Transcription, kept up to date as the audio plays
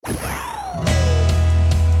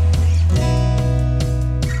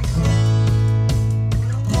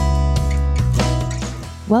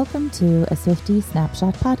Welcome to a Swiftie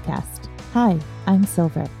Snapshot podcast. Hi, I'm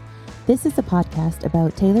Silver. This is a podcast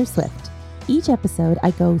about Taylor Swift. Each episode,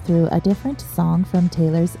 I go through a different song from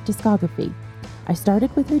Taylor's discography. I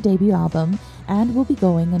started with her debut album and will be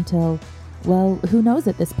going until, well, who knows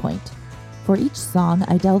at this point. For each song,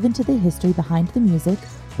 I delve into the history behind the music,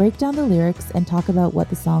 break down the lyrics, and talk about what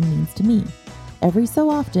the song means to me. Every so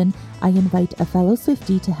often, I invite a fellow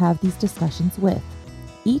Swiftie to have these discussions with.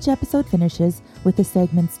 Each episode finishes with the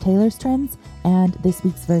segments Taylor's Trends and this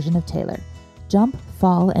week's version of Taylor. Jump,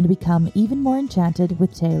 fall, and become even more enchanted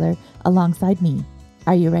with Taylor alongside me.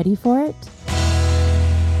 Are you ready for it?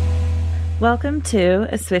 Welcome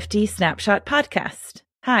to a Swiftie Snapshot podcast.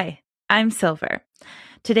 Hi, I'm Silver.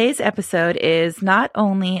 Today's episode is not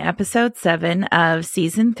only episode 7 of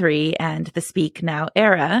season 3 and the Speak Now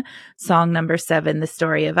era, song number 7, The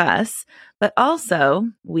Story of Us, but also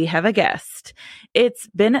we have a guest. It's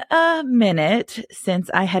been a minute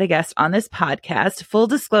since I had a guest on this podcast. Full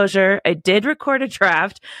disclosure, I did record a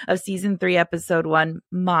draft of season 3, episode 1,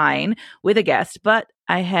 mine, with a guest, but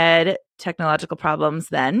I had technological problems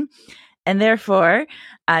then. And therefore,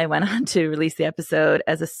 I went on to release the episode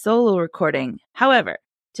as a solo recording. However,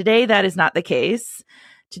 today, that is not the case.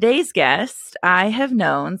 Today's guest I have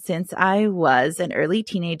known since I was an early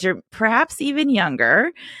teenager, perhaps even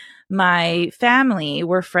younger. My family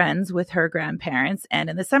were friends with her grandparents, and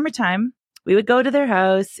in the summertime, we would go to their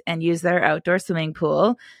house and use their outdoor swimming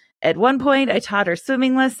pool. At one point, I taught her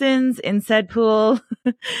swimming lessons in said pool,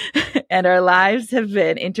 and our lives have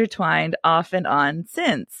been intertwined off and on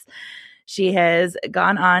since. She has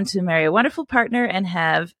gone on to marry a wonderful partner and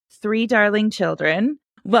have 3 darling children.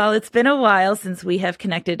 Well, it's been a while since we have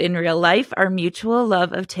connected in real life. Our mutual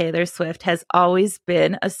love of Taylor Swift has always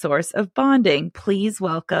been a source of bonding. Please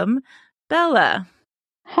welcome Bella.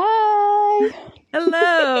 Hi.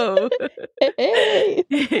 Hello. Hey.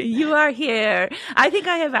 You are here. I think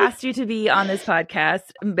I have asked you to be on this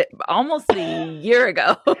podcast almost a year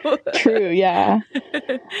ago. True, yeah.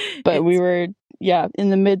 But we were, in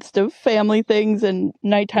the midst of family things, and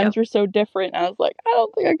night times were so different. I was like, I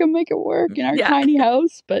don't think I can make it work in our tiny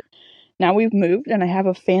house. But now we've moved, and I have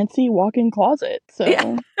a fancy walk-in closet.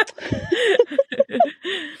 So,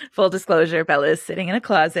 full disclosure, Bella is sitting in a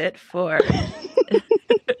closet for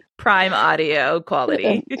prime audio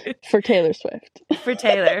quality for Taylor Swift. for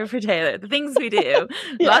Taylor, the things we do,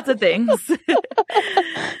 lots of things.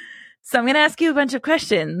 So I'm going to ask you a bunch of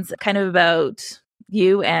questions, kind of about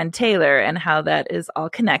you and Taylor and how that is all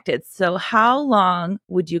connected. So how long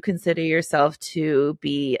would you consider yourself to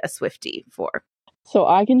be a Swiftie for? So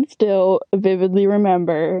I can still vividly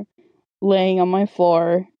remember laying on my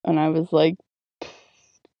floor when I was like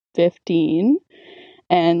 15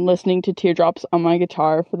 and listening to Teardrops on my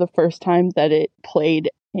guitar for the first time that it played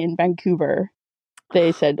in Vancouver.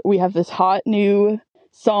 They said, we have this hot new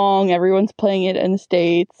song, everyone's playing it in the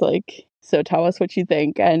States, so tell us what you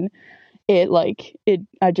think. And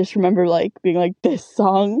I just remember being like, this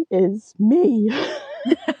song is me.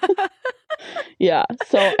 Yeah,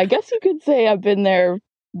 so I guess you could say I've been there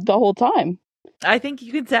the whole time. I think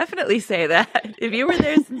you could definitely say that. If you were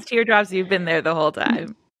there since Teardrops, you've been there the whole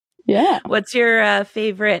time. Yeah. What's your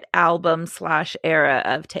favorite album / era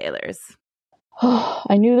of Taylor's?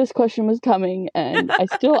 I knew this question was coming, and I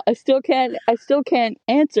still can't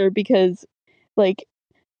answer because,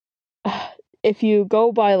 if you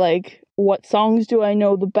go by what songs do I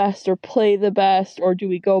know the best or play the best, or do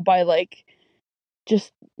we go by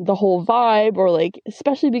just the whole vibe, or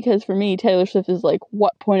especially because for me Taylor Swift is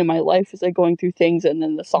what point in my life was I going through things, and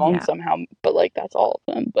then the song somehow, but that's all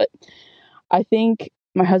of them. But I think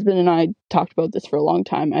my husband and I talked about this for a long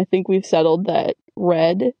time. I think we've settled that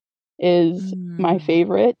Red is my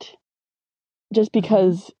favorite, just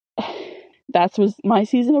because that was my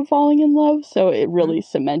season of falling in love, so it really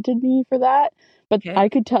cemented me for that. But I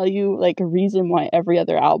could tell you a reason why every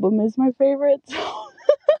other album is my favorite. So.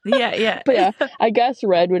 Yeah. But I guess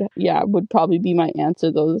Red would probably be my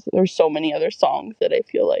answer. There's so many other songs that I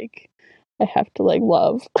feel like I have to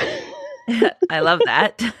love. I love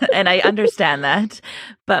that, and I understand that.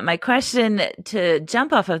 But my question to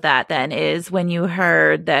jump off of that then is, when you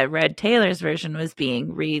heard that Red Taylor's version was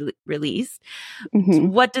being released,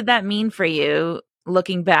 what did that mean for you,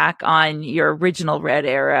 looking back on your original Red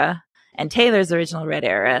era and Taylor's original Red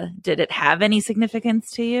era? Did it have any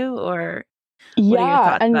significance to you, or what are your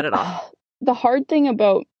thoughts about it all? The hard thing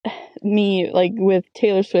about me, with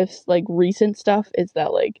Taylor Swift's recent stuff, is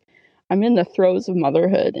that I'm in the throes of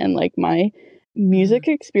motherhood, and my music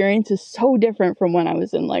experience is so different from when I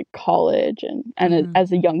was in college and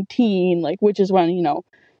as a young teen, which is when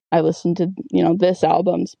I listened to, this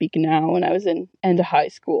album, Speak Now, when I was in end of high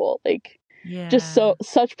school. Like, just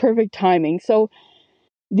such perfect timing. So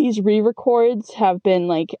these re-records have been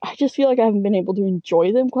like, I just feel like I haven't been able to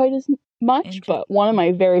enjoy them quite as much, but one of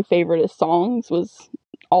my very favorite songs was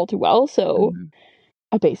All Too Well, so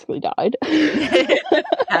I basically died.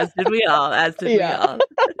 As did we all.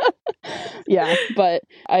 Yeah, but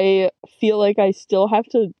I feel like I still have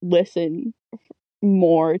to listen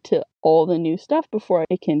more to all the new stuff before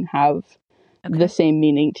it can have the same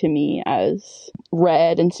meaning to me as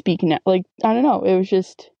Red and Speak Now. Like, I don't know, it was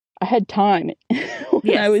just, I had time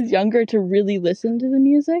when I was younger to really listen to the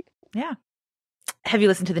music. Yeah. Have you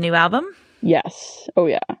listened to the new album? Yes. Oh,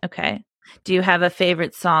 yeah. Okay. Do you have a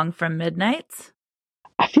favorite song from Midnights?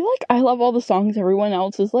 I feel like I love all the songs. Everyone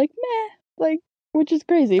else is like, meh, like, which is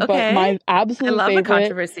crazy. Okay. But my absolute favorite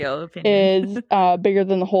controversial opinion. is Bigger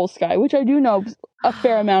Than the Whole Sky, which I do know a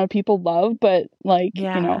fair amount of people love, but like,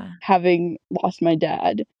 having lost my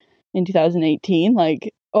dad in 2018,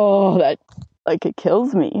 like, that, like, it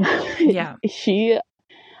kills me. Yeah.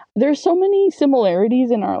 There's so many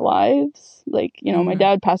similarities in our lives. Like, my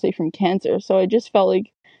dad passed away from cancer, so I just felt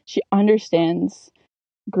like she understands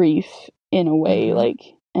grief in a way, like,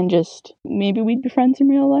 and just maybe we'd be friends in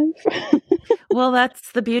real life. Well,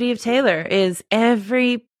 that's the beauty of Taylor, is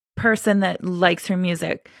every person that likes her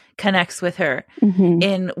music connects with her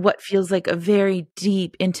in what feels like a very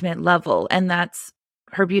deep, intimate level. And that's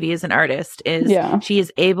her beauty as an artist, is she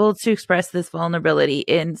is able to express this vulnerability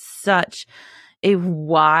in such a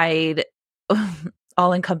wide,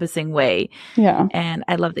 all-encompassing way. Yeah. And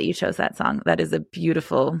I love that you chose that song. That is a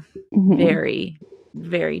beautiful, very,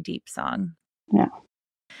 very deep song. Yeah.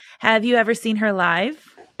 Have you ever seen her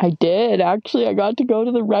live? I did. Actually, I got to go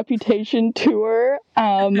to the Reputation tour,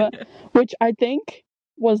 which I think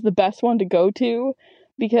was the best one to go to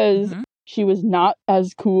because she was not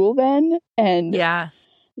as cool then. And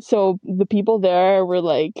so the people there were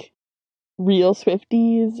like real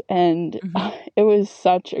Swifties, and it was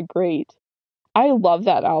such a great... I love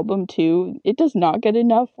that album too. It does not get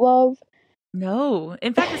enough love. No.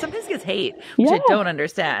 In fact, it sometimes gets hate, which I don't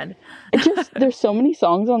understand. There's so many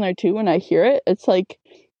songs on there too. When I hear it, it's like,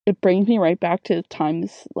 it brings me right back to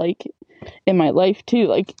times like in my life too.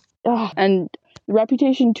 Like, and the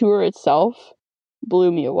Reputation tour itself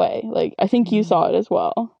blew me away. Like, I think you saw it as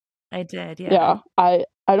well. I did, yeah.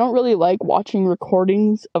 I don't really like watching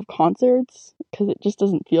recordings of concerts because it just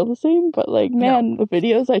doesn't feel the same. But like, man, the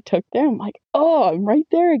videos I took there, I'm like, I'm right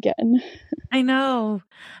there again. I know.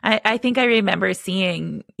 I think I remember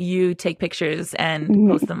seeing you take pictures and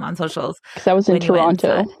post them on socials. Because I was in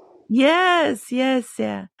Toronto. Yes,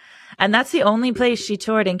 yeah. And that's the only place she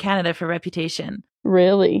toured in Canada for Reputation.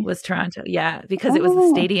 Really? Was Toronto. Yeah, because it was the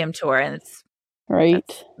stadium tour, and it's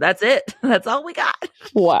right. That's it. That's all we got.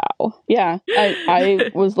 Wow. Yeah.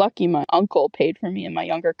 I was lucky. My uncle paid for me and my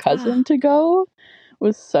younger cousin to go. It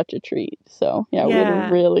was such a treat. So we had a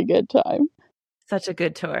really good time. Such a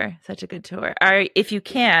good tour. If you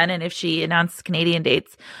can, and if she announces Canadian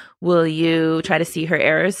dates, will you try to see her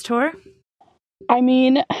Eras tour? I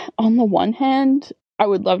mean, on the one hand, I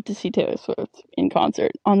would love to see Taylor Swift in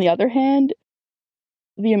concert. On the other hand,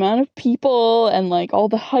 the amount of people and like all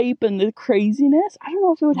the hype and the craziness, I don't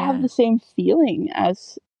know if it would have the same feeling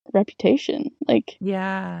as Reputation. Like,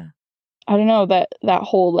 I don't know, that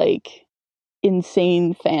whole like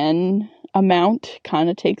insane fan amount kind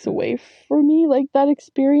of takes away for me, like, that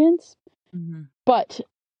experience. But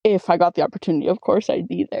if I got the opportunity, of course I'd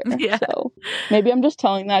be there. So maybe I'm just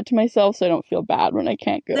telling that to myself so I don't feel bad when I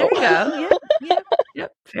can't go. There you go.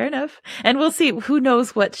 Yep. Fair enough. And we'll see. Who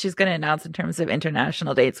knows what she's going to announce in terms of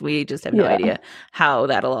international dates. We just have no idea how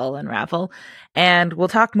that'll all unravel. And we'll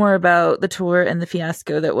talk more about the tour and the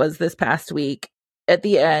fiasco that was this past week at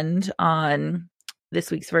the end on this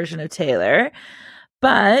week's version of Taylor.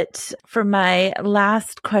 But for my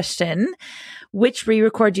last question, which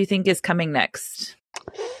re-record do you think is coming next?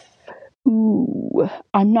 Ooh,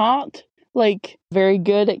 I'm not like very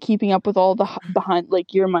good at keeping up with all the behind.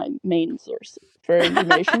 Like, you're my main source for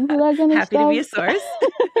information for that kind of Happy stuff. to be a source.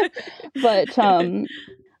 But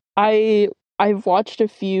I've watched a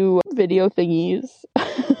few video thingies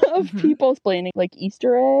of people explaining like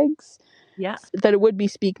Easter eggs. Yeah, that it would be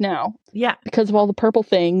Speak Now. Yeah, because of all the purple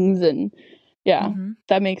things, and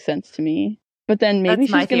that makes sense to me. But then maybe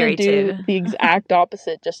she's going to do the exact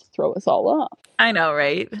opposite, just to throw us all off. I know,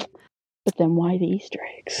 right? But then why the Easter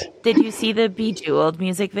eggs? Did you see the Bejeweled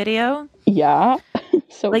music video? Yeah.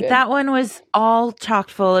 So like good. That one was all chock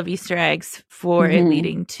full of Easter eggs for it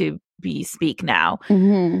leading to be Speak Now.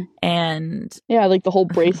 And like the whole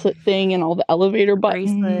bracelet thing and all the elevator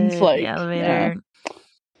buttons. Bracelet, like the elevator.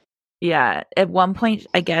 Yeah. At one point,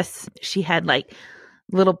 I guess she had like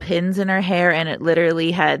little pins in her hair and it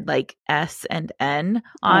literally had like S and N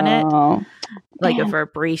on it, like man. for a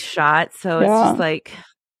brief shot. So it's Yeah. just like,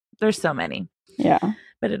 there's so many. Yeah.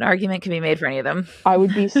 But an argument can be made for any of them. I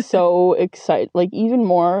would be so excited, like even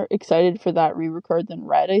more excited for that re-record than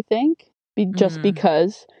Red, I think. Just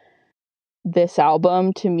because this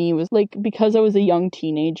album to me was like, because I was a young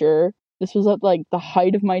teenager, this was at like the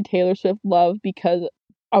height of my Taylor Swift love because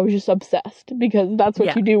I was just obsessed, because that's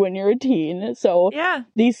what you do when you're a teen. So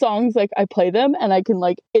these songs, like I play them and I can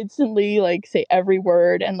like instantly like say every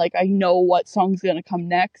word, and like I know what song's gonna come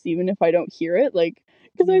next even if I don't hear it, like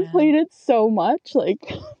because I played it so much. Like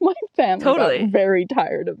my family got very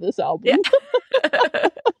tired of this album. Yeah.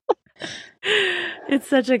 It's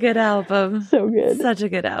such a good album. So good. Such a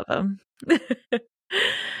good album.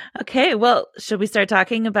 Okay, well, should we start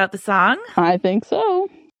talking about the song? I think so.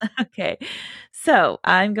 Okay, so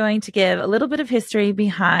I'm going to give a little bit of history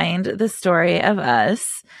behind the Story of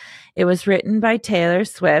Us. It was written by Taylor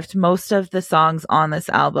Swift. Most of the songs on this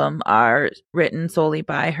album are written solely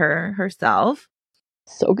by her herself.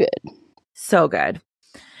 So good. So good.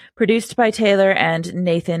 Produced by Taylor and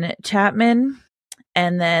Nathan Chapman.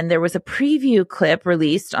 And then there was a preview clip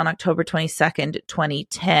released on October 22nd,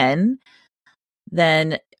 2010.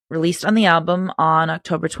 Then released on the album on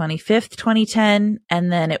October 25th, 2010.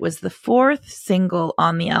 And then it was the fourth single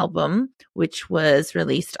on the album, which was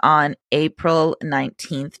released on April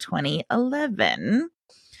 19th, 2011.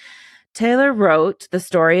 Taylor wrote The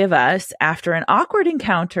Story of Us after an awkward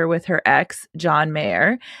encounter with her ex, John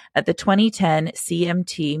Mayer, at the 2010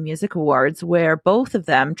 CMT Music Awards, where both of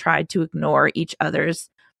them tried to ignore each other's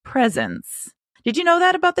presence. Did you know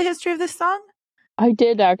that about the history of this song? I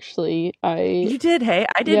did actually. You did, hey?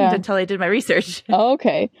 I didn't until I did my research. Oh,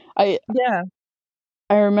 okay. I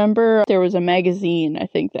remember there was a magazine, I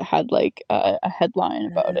think, that had like a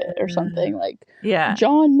headline about it or something, like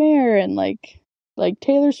John Mayer and like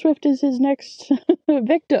Taylor Swift is his next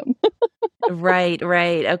victim. Right.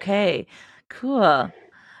 Okay. Cool.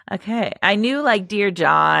 Okay. I knew like Dear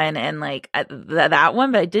John and like that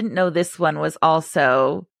one, but I didn't know this one was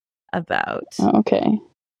also about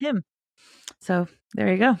him. So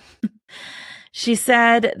there you go. She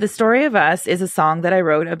said, The Story of Us is a song that I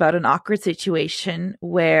wrote about an awkward situation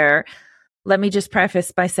where, let me just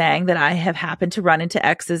preface by saying that I have happened to run into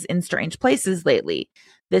exes in strange places lately.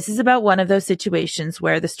 This is about one of those situations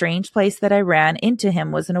where the strange place that I ran into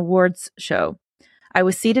him was an awards show. I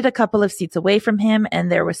was seated a couple of seats away from him,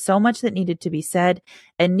 and there was so much that needed to be said,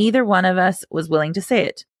 and neither one of us was willing to say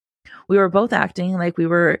it. We were both acting like we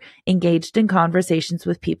were engaged in conversations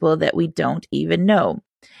with people that we don't even know.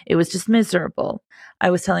 It was just miserable.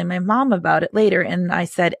 I was telling my mom about it later, and I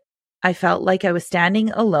said I felt like I was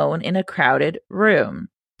standing alone in a crowded room.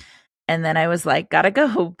 And then I was like, gotta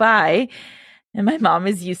go, bye. And my mom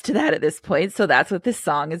is used to that at this point, so that's what this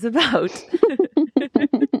song is about.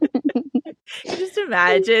 Just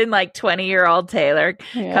imagine like 20-year-old Taylor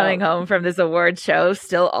coming home from this award show,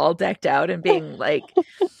 still all decked out and being like,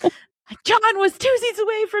 John was 2 seats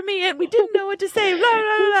away from me and we didn't know what to say. Blah,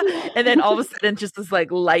 blah, blah. And then all of a sudden just this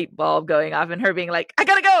like light bulb going off and her being like, I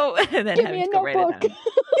gotta go. And then having to go write it down. Give me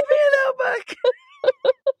a notebook.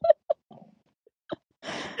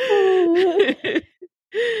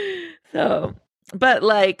 So, but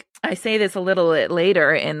like I say this a little bit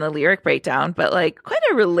later in the lyric breakdown, but like quite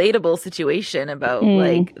a relatable situation about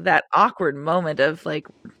like that awkward moment of like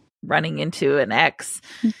running into an ex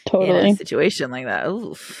in a situation like that.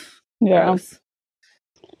 Oof. Yeah. Gross.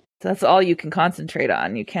 So that's all you can concentrate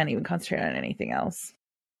on. You can't even concentrate on anything else.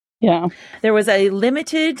 Yeah. There was a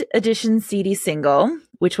limited edition CD single,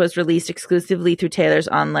 which was released exclusively through Taylor's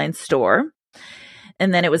online store.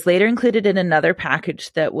 And then it was later included in another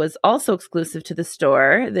package that was also exclusive to the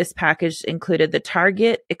store. This package included the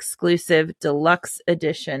Target exclusive deluxe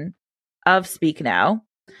edition of Speak Now,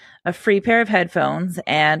 a free pair of headphones,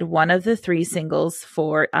 and one of the 3 singles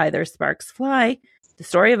for either Sparks Fly, The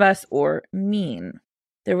Story of Us, or Mean.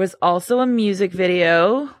 There was also a music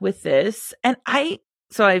video with this, and I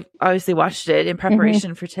obviously watched it in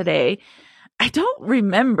preparation for today. I don't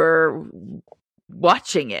remember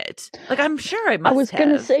watching it. Like, I'm sure I must have. I was going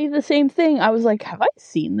to say the same thing. I was like, have I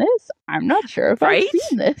seen this? I'm not sure if I've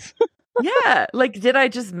seen this. Yeah. Like, did I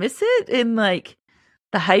just miss it in like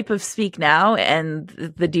the hype of Speak Now and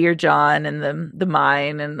the Dear John and the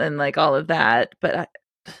Mine and like all of that? But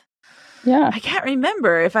I can't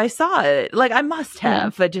remember if I saw it. Like, I must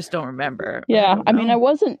have. I just don't remember. Yeah. I mean, I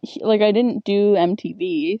wasn't like, I didn't do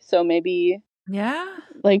MTV. So maybe. Yeah.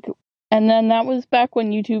 Like, and then that was back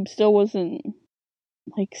when YouTube still wasn't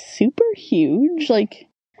like super huge. Like,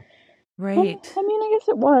 Right. I mean, I guess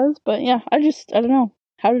it was, but yeah, I don't know.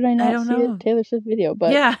 How did I I not don't see a know. Taylor Swift video?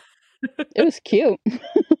 But Yeah. it was cute.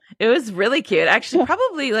 It was really cute. Actually,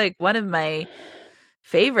 probably like one of my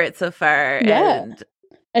favorites so far. Yeah.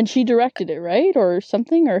 And she directed it, right? Or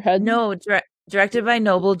something? Or had... No, directed by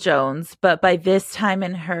Noble Jones, but by this time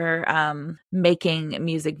in her making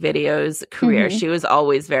music videos career, she was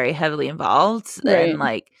always very heavily involved and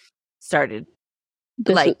like started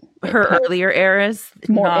like her earlier eras,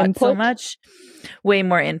 more not input? so much, way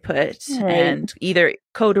more input and either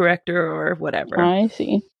co-director or whatever. I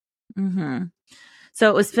see. So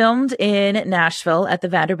it was filmed in Nashville at the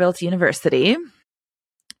Vanderbilt University.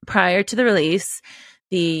 Prior to the release,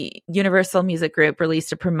 the Universal Music Group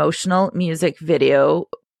released a promotional music video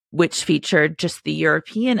which featured just the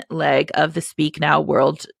European leg of the Speak Now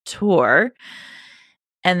World Tour.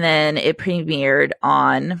 And then it premiered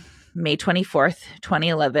on May 24th,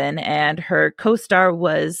 2011. And her co-star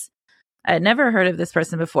was, I had never heard of this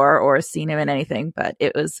person before or seen him in anything, but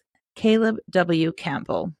it was Caleb W.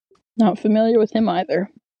 Campbell. Not familiar with him either.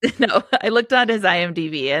 No, I looked on his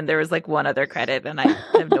IMDb and there was like one other credit and I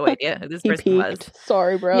have no idea who this person was.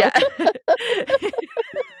 Sorry, bro. Yeah.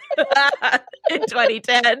 In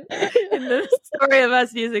 2010, in the Story of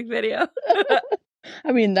Us music video.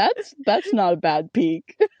 I mean, that's not a bad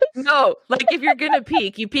peak. No, like if you're gonna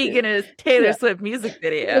peak, you peak in a Taylor Swift music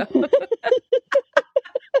video.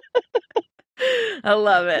 I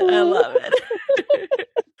love it. I love it.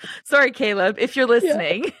 Sorry, Caleb, if you're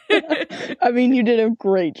listening. I mean, you did a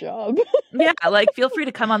great job. Yeah, like feel free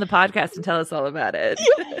to come on the podcast and tell us all about it.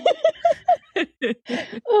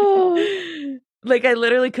 Like I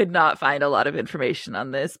literally could not find a lot of information on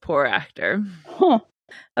this poor actor.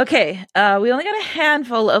 Okay, we only got a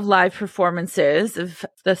handful of live performances of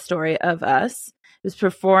The Story of Us. It was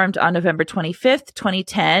performed on November 25th,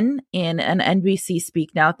 2010 in an NBC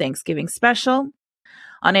Speak Now Thanksgiving special.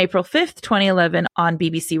 On April 5th, 2011 on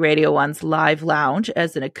BBC Radio 1's Live Lounge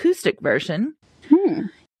as an acoustic version.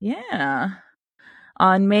 Yeah.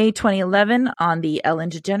 On May 2011 on The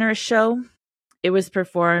Ellen DeGeneres Show. It was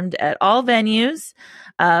performed at all venues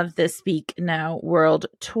of the Speak Now World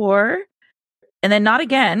Tour. And then not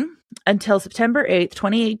again until September 8th,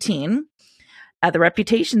 2018 at the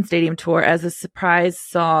Reputation Stadium Tour as a surprise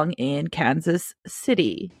song in Kansas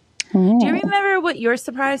City. Do you remember what your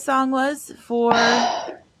surprise song was for?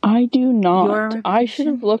 I do not. I should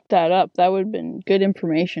have looked that up. That would have been good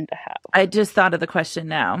information to have. I just thought of the question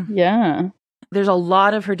now. Yeah. There's a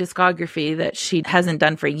lot of her discography that she hasn't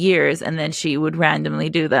done for years, and then she would randomly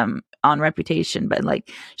do them on Reputation, but like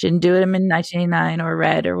she didn't do them in 1989 or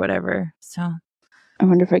Red or whatever. So I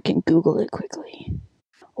wonder if I can Google it quickly.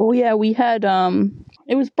 Oh yeah, we had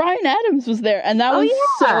it was Bryan Adams was there, and that was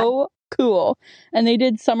so cool. And they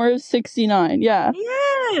did Summer of '69. Yeah.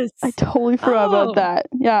 Yes. I totally forgot about that.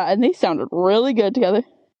 Yeah, and they sounded really good together.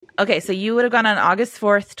 Okay, so you would have gone on August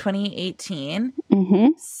 4th, 2018.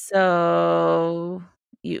 So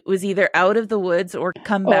it was either Out of the Woods or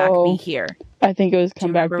Come Back, Be Here. I think it was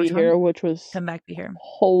Come Back, Be Here, which was... Come Back, Be Here.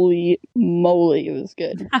 Holy moly, it was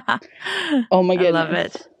good. Oh my goodness. I love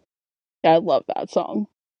it. Yeah, I love that song.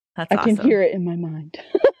 That's awesome. I can hear it in my mind.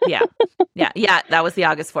 Yeah. That was the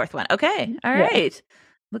August 4th one. Okay. All right.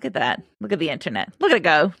 Look at that. Look at the internet. Look at it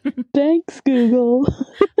go. Thanks, Google.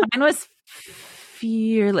 Mine was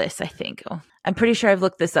Fearless, I think. I'm pretty sure I've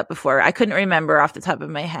looked this up before. I couldn't remember off the top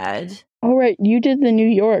of my head. Oh, right. You did the New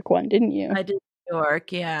York one, didn't you? I did New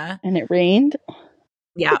York, yeah. And it rained?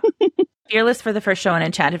 Yeah. Fearless for the first show and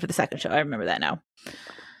Enchanted for the second show. I remember that now.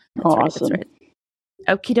 That's awesome. Right.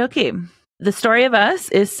 Okie dokie. The Story of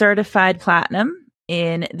Us is certified platinum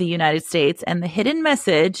in the United States, and the hidden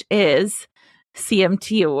message is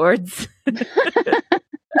CMT Awards.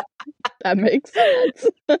 That makes sense.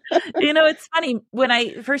 You know, it's funny. When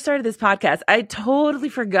I first started this podcast, I totally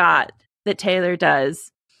forgot that Taylor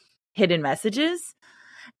does hidden messages.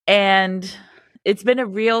 And it's been a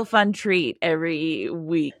real fun treat every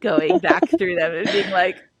week going back through them and being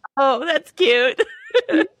like, oh, that's cute.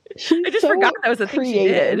 I just forgot that was a thing she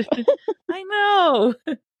did. I know.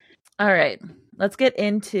 All right. Let's get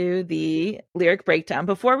into the lyric breakdown.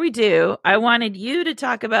 Before we do, I wanted you to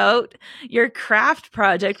talk about your craft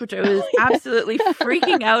project, which I was absolutely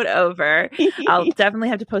freaking out over. I'll definitely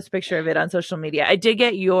have to post a picture of it on social media. I did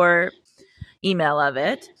get your email of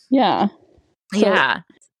it. Yeah.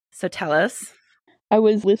 So tell us. I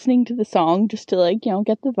was listening to the song just to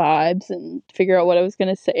get the vibes and figure out what I was going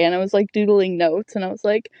to say. And I was doodling notes and I was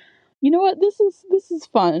like, you know what? This is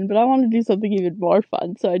fun, but I want to do something even more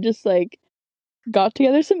fun. So I just got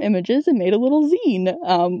together some images and made a little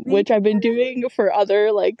zine, which I've been doing for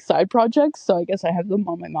other like side projects. So I guess I have them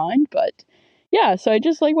on my mind. But yeah, so I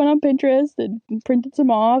just like went on Pinterest and printed some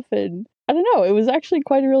off, and I don't know, it was actually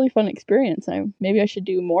quite a really fun experience. Maybe I should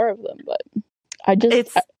do more of them, but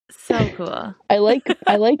it's so cool. I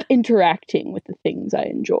like interacting with the things I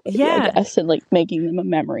enjoy, yeah, I guess, and like making them a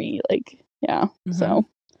memory. Like, yeah, so.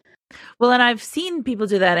 Well, and I've seen people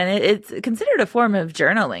do that, and it's considered a form of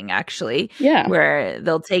journaling, actually. Yeah. Where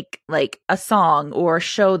they'll take like a song or a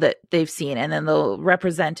show that they've seen, and then they'll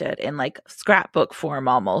represent it in like scrapbook form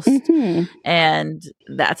almost. And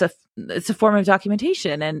it's a form of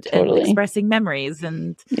documentation and expressing memories.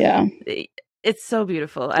 And yeah, it's so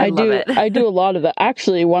beautiful. I love it. I do a lot of that.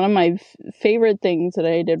 Actually, one of my favorite things that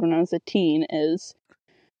I did when I was a teen is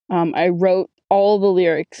I wrote all the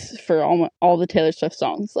lyrics for all the Taylor Swift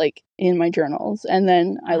songs, like, in my journals, and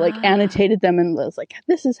then I like annotated them and was like,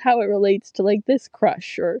 this is how it relates to like this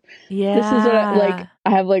crush, or this is what I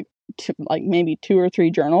have like maybe 2 or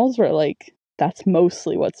 3 journals where like that's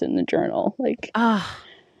mostly what's in the journal, like.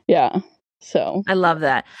 Yeah, so I love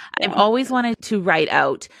that. Yeah. I've always wanted to write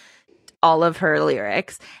out all of her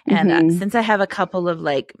lyrics, and since I have a couple of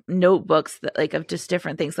like notebooks that like of just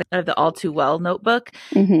different things, like I have the All Too Well notebook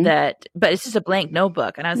but it's just a blank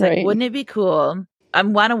notebook, and I was like, wouldn't it be cool? I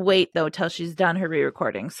want to wait though till she's done her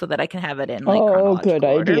re-recording so that I can have it in like chronological good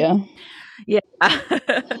idea order. Yeah.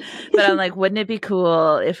 But I'm like, wouldn't it be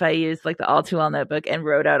cool if I used like the All Too Well notebook and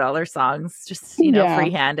wrote out all her songs, just,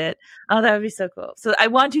 freehand it? Oh, that would be so cool. So I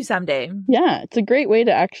want to someday. Yeah, it's a great way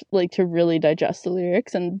to actually like to really digest the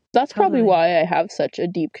lyrics, and that's probably why I have such a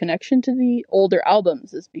deep connection to the older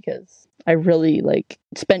albums, is because I really like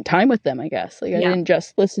spent time with them, I guess. Like I didn't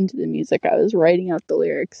just listen to the music, I was writing out the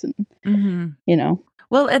lyrics, and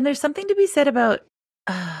Well, and there's something to be said about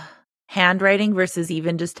handwriting versus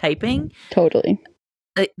even just typing. Totally.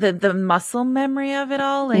 The muscle memory of it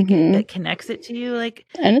all, like it connects it to you, like,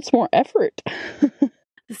 and it's more effort.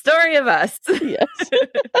 The story of us. Yes.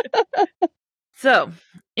 So,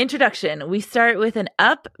 introduction. We start with an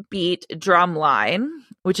upbeat drum line,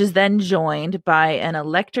 which is then joined by an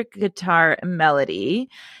electric guitar melody.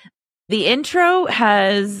 The intro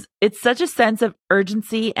it's such a sense of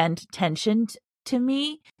urgency and tension to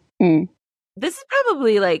me. This is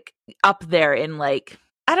probably like up there in like,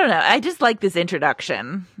 I don't know. I just like this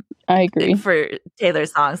introduction. I agree. For Taylor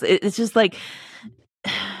songs. It's just like,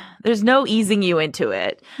 there's no easing you into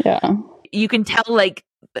it. Yeah. You can tell like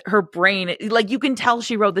her brain, like you can tell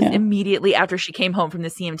she wrote this immediately after she came home from the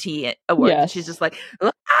CMT award. Yes. She's just like,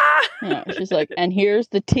 ah! Yeah, she's like, and here's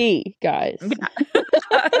the tea, guys.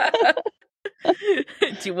 Yeah.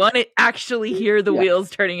 Do you want to actually hear the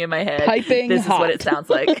wheels turning in my head? Piping this hot. Is what it sounds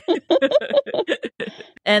like.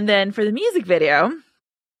 And then for the music video,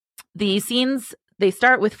 the scenes, they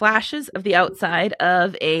start with flashes of the outside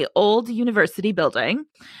of a old university building,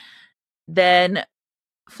 then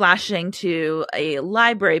flashing to a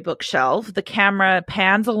library bookshelf. The camera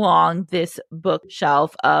pans along this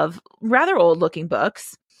bookshelf of rather old looking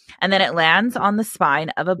books, and then it lands on the spine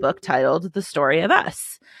of a book titled The Story of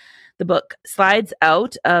Us. The book slides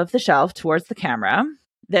out of the shelf towards the camera.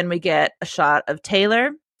 Then we get a shot of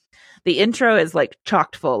Taylor. The intro is like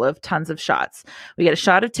chocked full of tons of shots. We get a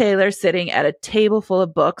shot of Taylor sitting at a table full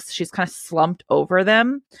of books. She's kind of slumped over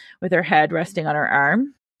them with her head resting on her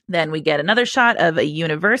arm. Then we get another shot of a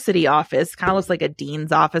university office, kind of looks like a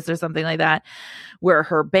dean's office or something like that, where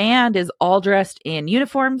her band is all dressed in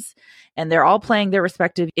uniforms and they're all playing their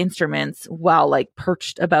respective instruments while like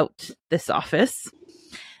perched about this office.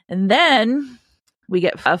 And then we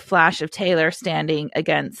get a flash of Taylor standing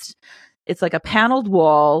against, it's like a paneled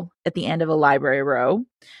wall at the end of a library row.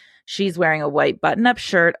 She's wearing a white button-up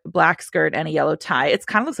shirt, black skirt, and a yellow tie. It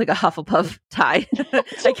kind of looks like a Hufflepuff tie.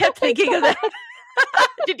 I kept thinking of that.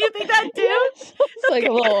 Did you think that too? Yes. It's like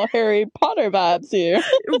a little Harry Potter vibes here.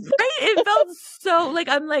 Right? It felt so like,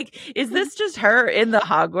 I'm like, is this just her in the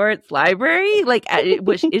Hogwarts library? Like,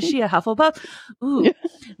 is she a Hufflepuff? Ooh,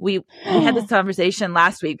 we had this conversation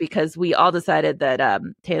last week because we all decided that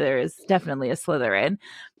Taylor is definitely a Slytherin,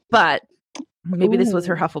 but maybe this was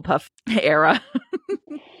her Hufflepuff era.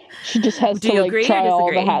 She just has to like try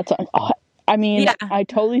all the hats on. Oh, I mean, I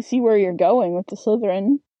totally see where you're going with the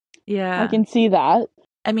Slytherin. Yeah. I can see that.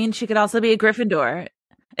 I mean, she could also be a Gryffindor.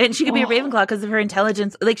 And she could be a Ravenclaw because of her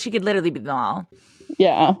intelligence. Like, she could literally be them all.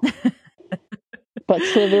 Yeah. But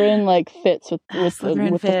Slytherin, like, fits with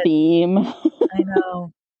the theme. I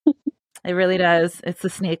know. It really does. It's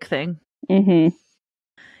the snake thing. Mm-hmm.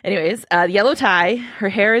 Anyways, the yellow tie. Her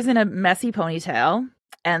hair is in a messy ponytail.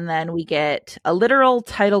 And then we get a literal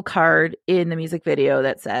title card in the music video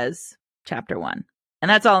that says, chapter 1. And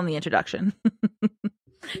that's all in the introduction.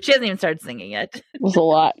 She hasn't even started singing yet. There's a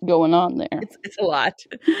lot going on there. It's a lot.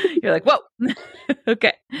 You're like, whoa.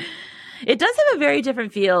 Okay. It does have a very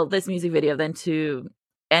different feel, this music video, than to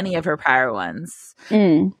any of her prior ones.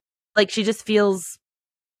 Like, she just feels,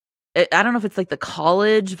 I don't know if it's like the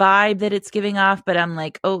college vibe that it's giving off, but I'm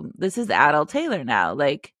like, oh, this is adult Taylor now.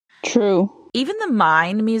 Like, true. Even the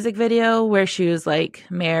Mind music video where she was like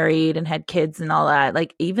married and had kids and all that,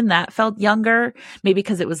 like even that felt younger, maybe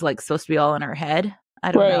because it was like supposed to be all in her head.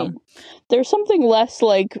 I don't know. There's something less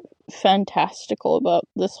like fantastical about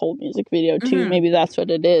this whole music video too. Maybe that's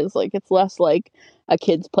what it is. Like, it's less like a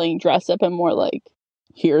kid's playing dress up and more like,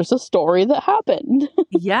 here's a story that happened.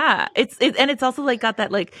 Yeah. And it's also like got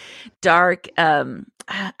that like dark, I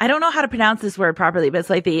don't know how to pronounce this word properly, but it's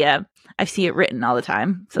like the, I see it written all the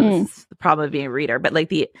time. So this is the problem of being a reader, but like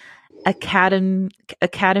the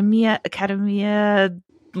academia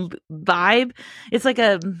vibe. It's like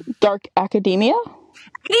a dark academia.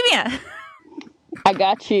 I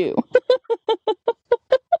got you.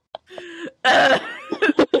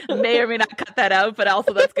 May or may not cut that out, but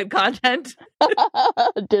also that's good content.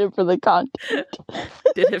 Did it for the content.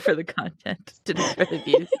 Did it for the content. Did it for the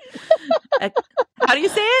views. How do you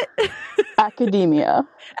say it? Academia.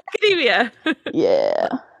 Yeah.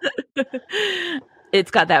 It's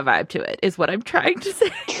got that vibe to it, is what I'm trying to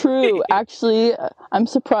say. True. Actually, I'm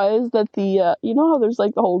surprised that the, you know how there's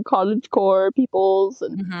like the whole cottagecore peoples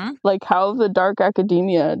and like how the dark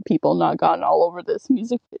academia people not gotten all over this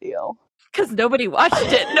music video. Because nobody watched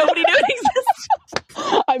it. Nobody knew it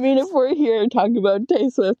existed. I mean, if we're here talking about Tay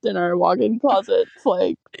Swift in our walk-in closet, it's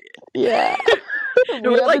like, yeah.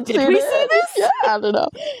 We're like, did we see this? Yeah, I don't know.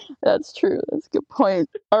 That's true. That's a good point.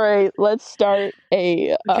 All right, let's start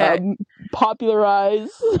a popularize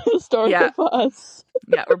the story of us.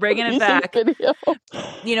 Yeah, we're bringing it back. Video.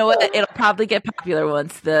 You know what? It'll probably get popular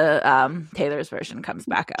once the Taylor's version comes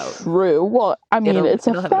back out. True. Well, I mean, it's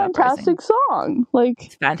a fantastic song. Like,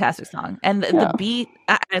 it's a fantastic song, and the beat.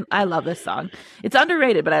 I love this song. It's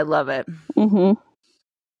underrated, but I love it.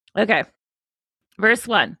 Okay, verse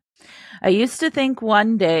 1. I used to think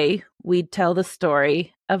one day we'd tell the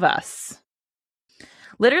story of us.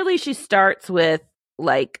 Literally, she starts with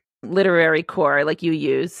like literary core, like you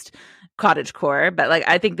used cottage core, but like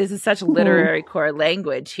I think this is such literary core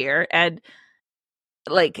language here, and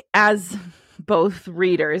like as both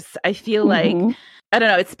readers, I feel like I don't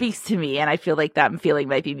know, it speaks to me, and I feel like that feeling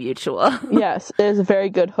might be mutual. Yes, it is a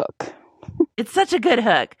very good hook. It's such a good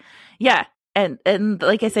hook, yeah. And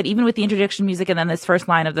like I said, even with the introduction music and then this first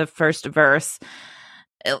line of the first verse,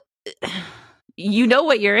 you know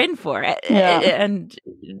what you're in for. Yeah. And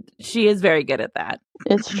she is very good at that.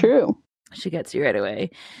 It's true. She gets you right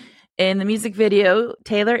away. In the music video,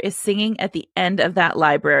 Taylor is singing at the end of that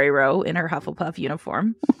library row in her Hufflepuff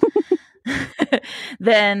uniform.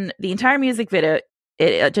 Then the entire music video,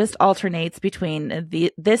 it just alternates between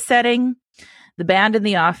this setting, the band in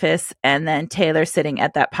the office, and then Taylor sitting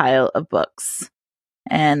at that pile of books.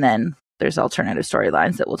 And then there's alternative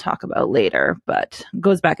storylines that we'll talk about later, but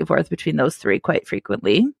goes back and forth between those three quite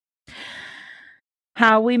frequently.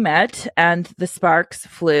 How we met, and the sparks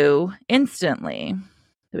flew instantly.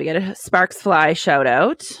 Do we get a sparks fly shout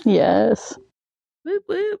out? Yes. Whoop,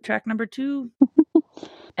 whoop. Track number 2.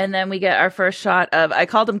 And then we get our first shot of, I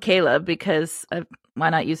called him Caleb because why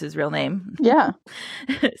not use his real name? Yeah.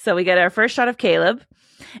 So we get our first shot of Caleb,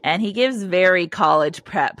 and he gives very college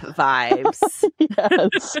prep vibes.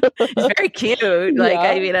 Yes. He's very cute. Like, yeah.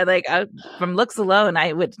 I mean, from looks alone,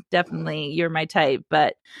 I would definitely, you're my type,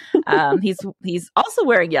 but he's also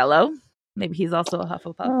wearing yellow. Maybe he's also a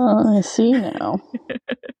Hufflepuff. Oh, I see now.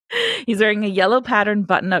 He's wearing a yellow patterned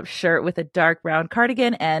button-up shirt with a dark brown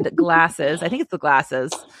cardigan and glasses. I think it's the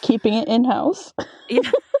glasses. Keeping it in-house.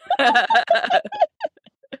 Yeah.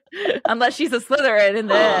 Unless she's a Slytherin, and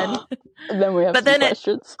then we have some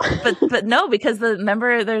questions. But no, because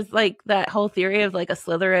remember, there's like that whole theory of like a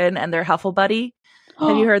Slytherin and their Huffle buddy.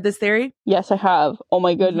 Have you heard this theory? Yes, I have. Oh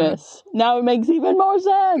my goodness. Now it makes even more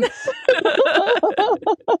sense.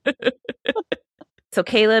 So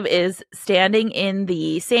Caleb is standing in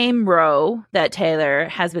the same row that Taylor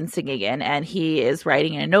has been singing in, and he is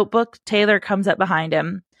writing in a notebook. Taylor comes up behind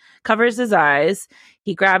him, covers his eyes.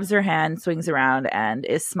 He grabs her hand, swings around, and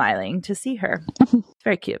is smiling to see her. It's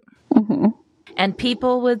very cute. And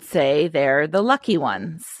people would say they're the lucky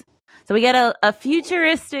ones. So we get a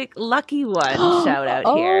futuristic lucky one shout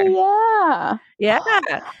out here. Oh, yeah.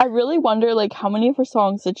 Yeah. I really wonder, like, how many of her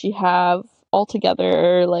songs did she have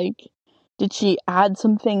altogether? Like, did she add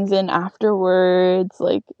some things in afterwards?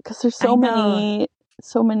 Like, because there's so many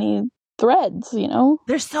threads, you know?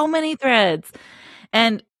 There's so many threads.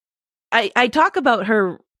 And I talk about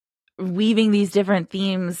her weaving these different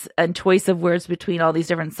themes and choice of words between all these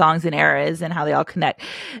different songs and eras and how they all connect.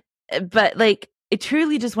 But like, I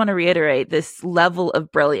truly just want to reiterate this level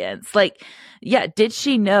of brilliance. Like, yeah, did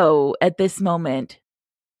she know at this moment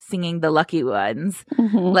singing the Lucky Ones,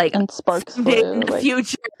 like, and Sparks in Flew, the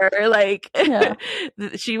future, like, yeah.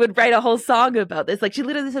 she would write a whole song about this. Like, she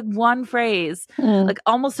literally said one phrase, like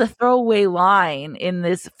almost a throwaway line in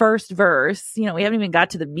this first verse. You know, we haven't even got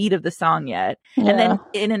to the meat of the song yet. Yeah.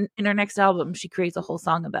 And then in her next album, she creates a whole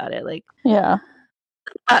song about it. Like, yeah,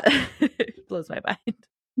 it blows my mind.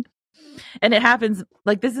 And it happens,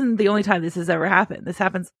 like, this isn't the only time this has ever happened. This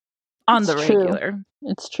happens on the regular.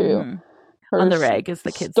 It's true. On the reg, as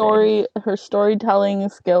the kids say. Her storytelling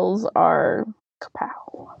skills are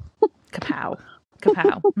kapow. Kapow.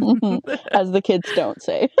 Kapow. As the kids don't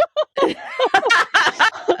say.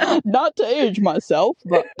 Not to age myself,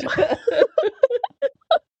 but...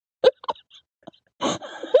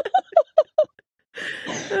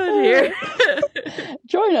 Oh dear.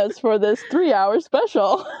 Join us for this 3-hour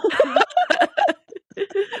special.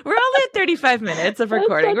 We're only at 35 minutes of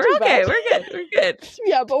recording. We're okay. We're good.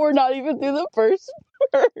 Yeah, but we're not even through the first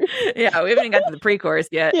verse. Yeah, we haven't even got to the pre-chorus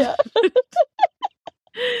yet. Yeah.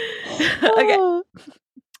 Okay.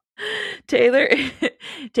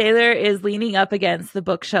 Taylor is leaning up against the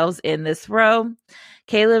bookshelves in this row.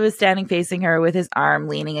 Caleb is standing facing her with his arm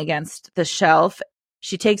leaning against the shelf.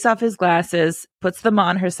 She takes off his glasses, puts them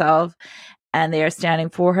on herself, and they are standing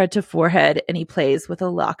forehead to forehead, and he plays with a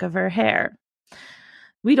lock of her hair.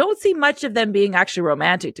 We don't see much of them being actually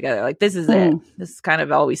romantic together. Like, this is it. This is kind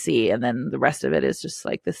of all we see. And then the rest of it is just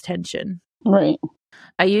like this tension. Right.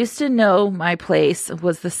 I used to know my place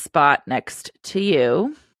was the spot next to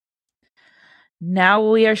you.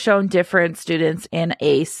 Now we are shown different students in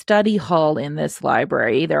a study hall in this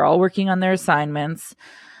library. They're all working on their assignments.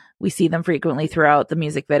 We see them frequently throughout the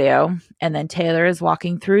music video. And then Taylor is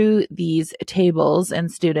walking through these tables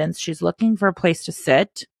and students. She's looking for a place to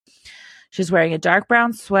sit. She's wearing a dark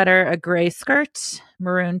brown sweater, a gray skirt,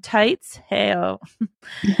 maroon tights, hey-oh.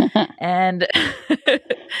 and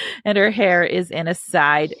and her hair is in a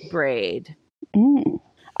side braid.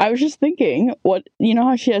 I was just thinking, you know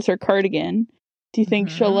how she has her cardigan? Do you think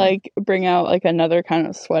she'll like bring out like another kind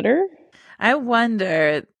of sweater? I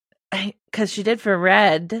wonder, because she did for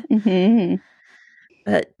Red,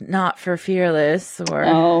 but not for Fearless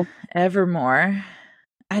or Evermore.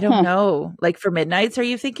 I don't know. Like for Midnights, are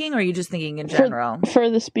you thinking, or are you just thinking in general? For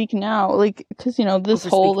the Speak Now, like, because you know this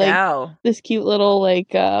whole like this cute little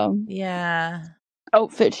like outfit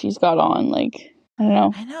she's got on, like, I don't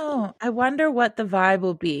know. I know. I wonder what the vibe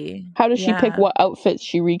will be. How does she pick what outfits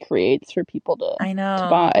she recreates for people to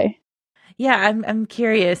buy? Yeah, I'm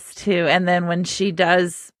curious too. And then when she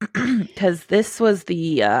does, because this was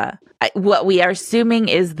the what we are assuming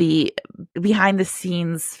is the behind the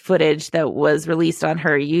scenes footage that was released on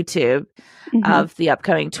her YouTube of the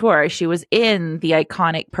upcoming tour. She was in the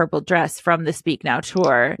iconic purple dress from the Speak Now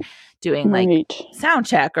tour, doing like sound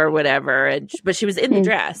check or whatever. But she was in the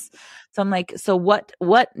dress. So I'm like, so what?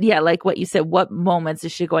 Yeah, like what you said. What moments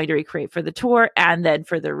is she going to recreate for the tour and then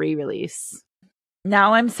for the re-release?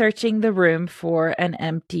 Now I'm searching the room for an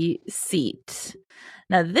empty seat.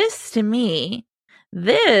 Now this, to me,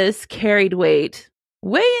 this carried weight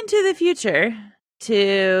way into the future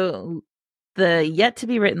to the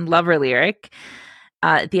yet-to-be-written Lover lyric.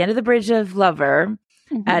 At the end of the bridge of Lover,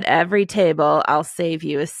 at every table, I'll save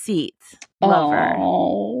you a seat. Lover.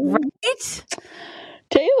 Aww. Right?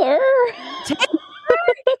 Taylor!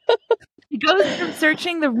 She goes from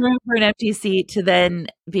searching the room for an empty seat to then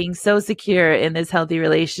being so secure in this healthy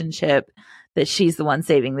relationship that she's the one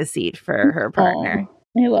saving the seat for her partner.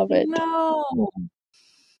 I love it. No.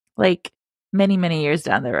 Like many, many years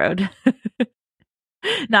down the road.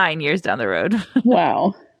 9 years down the road.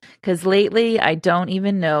 Wow. Because lately, I don't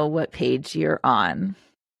even know what page you're on.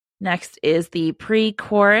 Next is the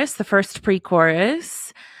pre-chorus, the first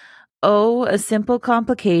pre-chorus. Oh, a simple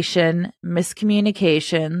complication,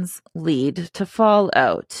 miscommunications lead to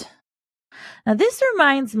fallout. Now, this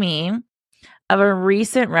reminds me of a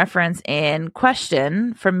recent reference in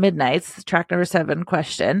Question from Midnights, track number 7,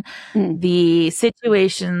 Question, the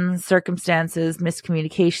situations, circumstances,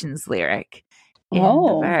 miscommunications lyric in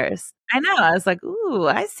the verse. I know. I was like, ooh,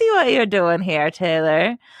 I see what you're doing here,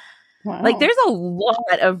 Taylor. Wow. Like, there's a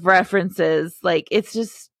lot of references. Like, it's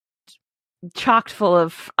just chocked full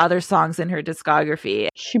of other songs in her discography.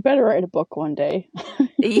 She better write a book one day.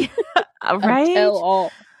 Yeah, right? A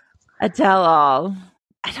tell-all. A tell-all.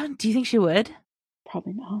 Do you think she would?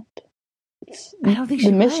 Probably not. I don't think the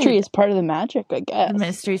she mystery would. is part of the magic, I guess. The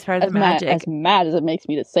mystery is part of the magic. As mad as it makes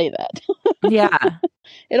me to say that. Yeah.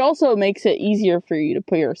 It also makes it easier for you to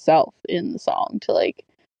put yourself in the song, to like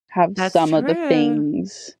have That's some of the true.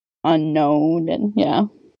 things unknown, and yeah.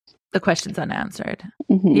 The question's unanswered.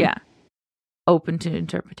 Mm-hmm. Yeah. Open to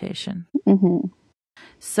interpretation. Mm-hmm.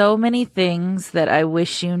 So many things that I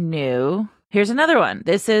wish you knew. Here's another one.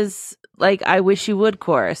 This is like I Wish You Would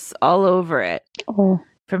chorus all over it. Oh.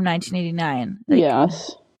 From 1989.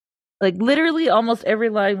 Yes. Like literally almost every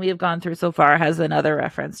line we have gone through so far has another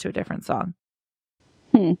reference to a different song.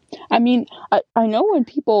 I mean, I know when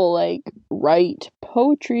people like write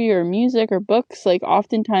poetry or music or books, like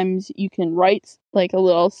oftentimes you can write like a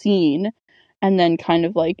little scene and then kind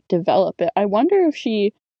of like develop it. I wonder if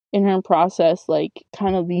she, in her process, like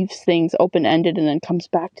kind of leaves things open-ended and then comes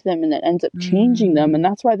back to them and then ends up changing them. And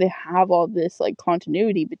that's why they have all this like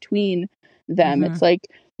continuity between them. It's like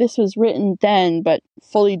this was written then, but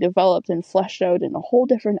fully developed and fleshed out in a whole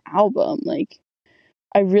different album. Like,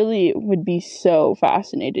 I really would be so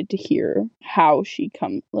fascinated to hear how she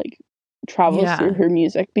travels through her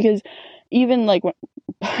music, because even like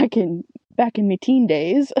back in my teen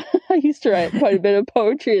days, I used to write quite a bit of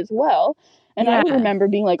poetry as well, and I would remember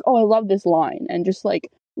being like, "Oh, I love this line," and just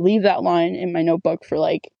like leave that line in my notebook for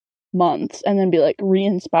like months, and then be like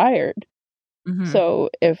re-inspired. So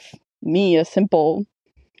if me, a simple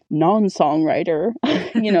non-songwriter,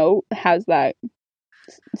 has that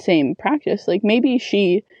same practice, like maybe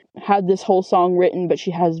she had this whole song written but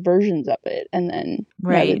she has versions of it, and then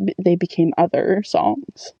they became other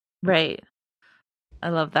songs. Right. I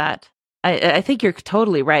love that. I think you're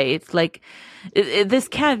totally right. Like this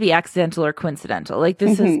can't be accidental or coincidental. Like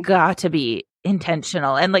this has got to be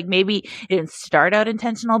intentional, and like maybe it didn't start out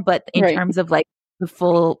intentional, but in terms of like the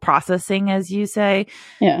full processing, as you say,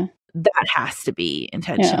 that has to be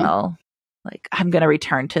intentional. Like, I'm going to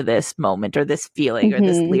return to this moment or this feeling or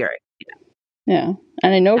this lyric. Yeah.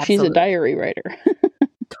 And I know she's a diary writer.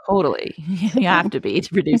 Totally. You have to be to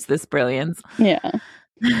produce this brilliance. Yeah.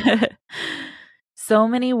 So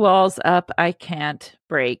many walls up I can't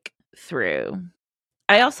break through.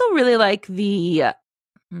 I also really like the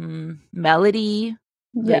melody,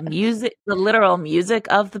 the music, the literal music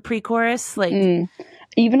of the pre-chorus. Like,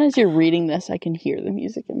 even as you're reading this, I can hear the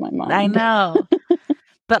music in my mind. I know.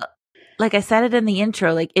 But like I said it in the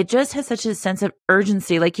intro, like it just has such a sense of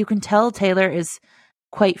urgency. Like you can tell Taylor is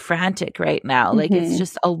quite frantic right now. Like it's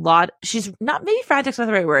just a lot. She's not, maybe frantic's not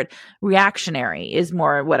the right word. Reactionary is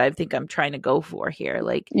more what I think I'm trying to go for here.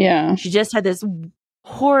 Like, she just had this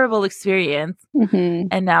horrible experience,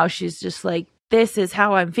 and now she's just like, this is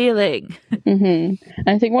how I'm feeling. And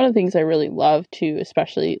I think one of the things I really love too,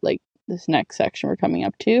 especially like this next section we're coming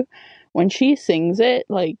up to, when she sings it,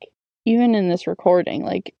 like even in this recording,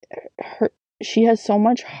 like she has so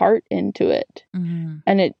much heart into it,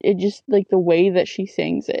 and it just like the way that she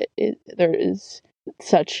sings it, there is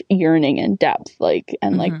such yearning and depth, like,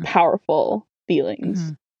 and like powerful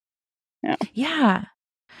feelings.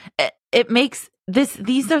 It makes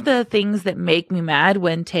these are the things that make me mad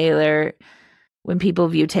when people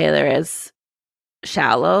view Taylor as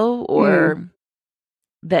shallow, or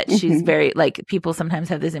that she's very, like, people sometimes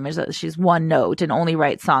have this image that she's one note and only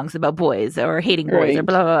writes songs about boys or hating boys or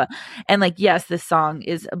blah, blah, blah. And like, yes, this song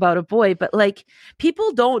is about a boy, but like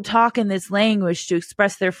people don't talk in this language to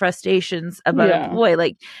express their frustrations about a boy.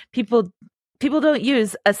 Like people don't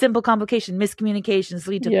use a simple complication, miscommunications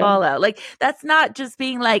lead to fallout. Like that's not just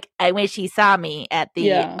being like, I wish he saw me at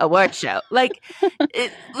the award show. Like,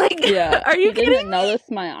 are you kidding? Didn't notice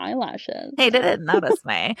my eyelashes. Hey, didn't notice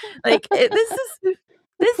my, like,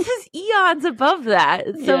 this is eons above that.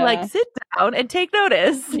 So like, sit down and take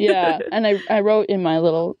notice. And I wrote in my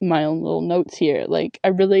own little notes here, like I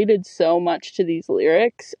related so much to these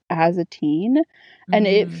lyrics as a teen, and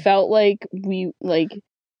it felt like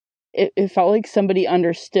it felt like somebody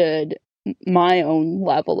understood my own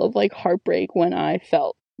level of like heartbreak when I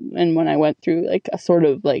felt, and when I went through like a sort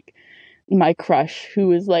of like my crush who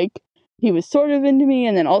was like, he was sort of into me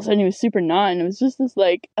and then all of a sudden he was super not, and it was just this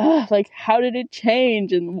like how did it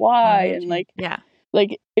change and why, and like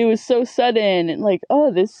like it was so sudden, and like,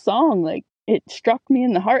 oh, this song, like it struck me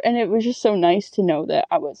in the heart, and it was just so nice to know that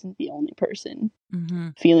I wasn't the only person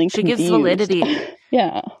feeling she confused. Gives validity.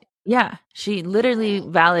 Yeah, she literally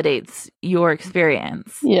validates your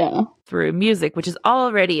experience through music, which is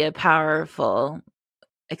already a powerful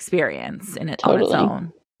experience on its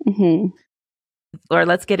own. Or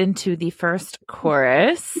let's get into the first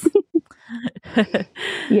chorus.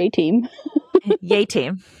 Yay team. Yay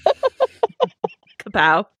team.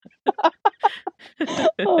 Kapow.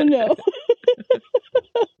 Oh no.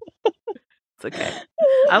 It's okay.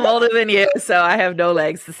 I'm older than you, so I have no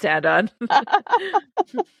legs to stand on.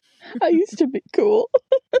 I used to be cool.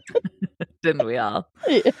 Didn't we all?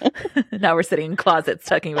 Yeah. Now we're sitting in closets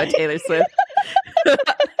talking about Taylor Swift. That's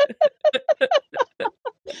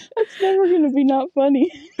never going to be not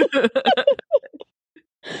funny.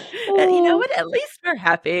 And you know what? At least we're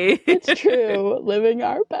happy. It's true. Living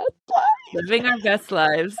our best life. Living our best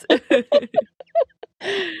lives.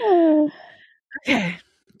 Okay.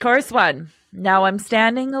 Chorus 1. Now I'm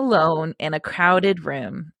standing alone in a crowded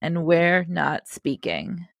room and we're not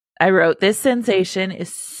speaking. I wrote, this sensation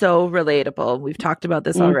is so relatable. We've talked about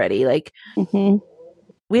this already. Like,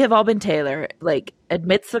 we have all been Taylor, like,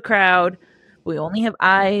 amidst the crowd. We only have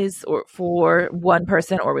eyes for one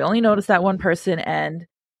person, or we only notice that one person. And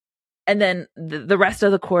then the rest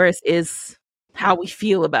of the chorus is how we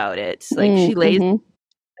feel about it. Like, she lays the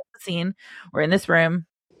scene. We're in this room.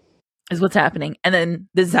 Is what's happening. And then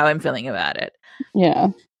this is how I'm feeling about it. Yeah.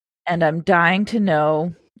 And I'm dying to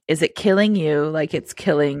know, is it killing you like it's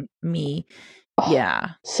killing me? Oh, yeah.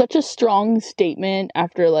 Such a strong statement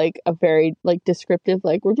after like a very like descriptive,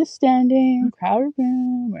 like we're just standing, crowded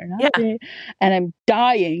room, we're not there. And I'm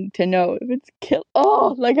dying to know if it's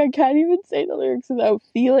like I can't even say the lyrics without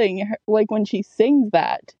feeling her, like when she sings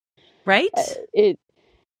that. Right?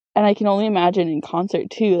 And I can only imagine in concert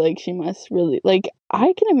too, like she must really, like,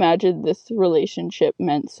 I can imagine this relationship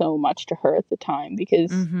meant so much to her at the time,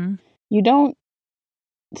 because you don't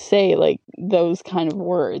say like those kind of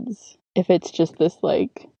words if it's just this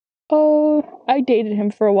like, oh, I dated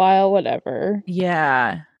him for a while, whatever.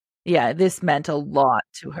 Yeah. Yeah, this meant a lot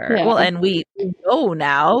to her. Yeah. Well, and we know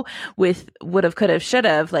now with would have, could have, should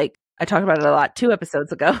have, like I talked about it a lot 2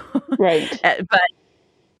 episodes ago. Right. But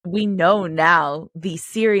we know now the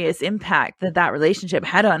serious impact that relationship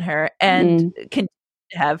had on her and can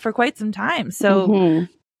have for quite some time. So the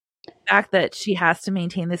fact that she has to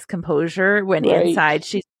maintain this composure when inside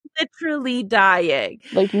she's literally dying.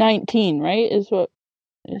 Like 19, right?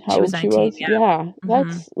 How old she was? Yeah.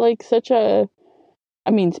 That's like such a,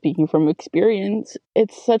 I mean, speaking from experience,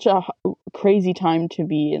 it's such a crazy time to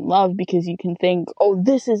be in love, because you can think, oh,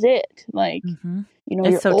 this is it. Like, you know,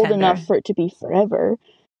 it's you're so old enough for it to be forever.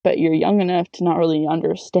 But you're young enough to not really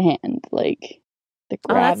understand, like, the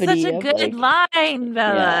gravity. That's such a good line,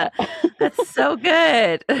 Bella. Yeah. That's so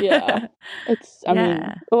good. Yeah. I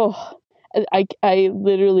mean, I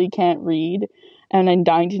literally can't read, and I'm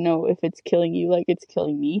dying to know if it's killing you like it's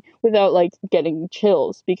killing me, without, like, getting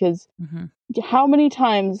chills, because how many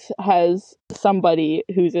times has somebody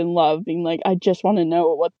who's in love been like, I just want to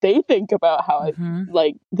know what they think about how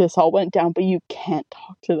like, this all went down, but you can't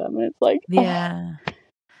talk to them, and it's like, yeah.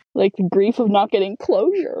 Like the grief of not getting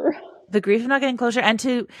closure. The grief of not getting closure, and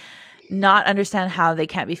to not understand how they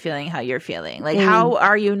can't be feeling how you're feeling. Like, how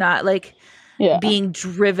are you not, like, being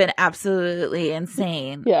driven absolutely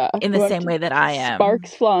insane in the same way that I am?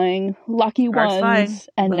 Sparks flying, lucky ones,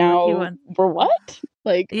 and now for what?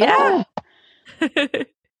 Like, yeah.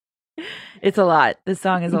 It's a lot. This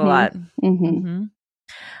song is a lot.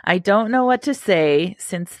 I don't know what to say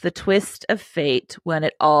since the twist of fate when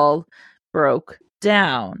it all broke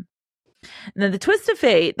down. And then the twist of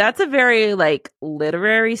fate, that's a very like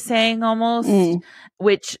literary saying almost,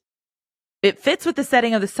 which it fits with the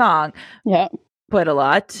setting of the song quite a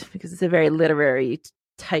lot, because it's a very literary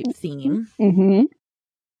type theme. In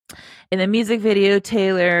the music video,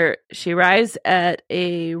 Taylor, she arrives at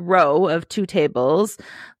a row of 2 tables.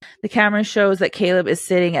 The camera shows that Caleb is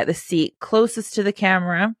sitting at the seat closest to the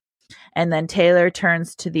camera, and then Taylor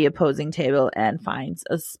turns to the opposing table and finds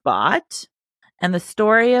a spot. And the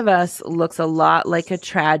story of us looks a lot like a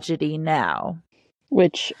tragedy now.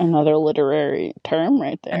 Which, another literary term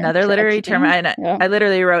right there. Another literary term. I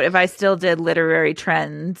literally wrote, if I still did literary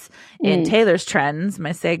trends in Taylor's Trends,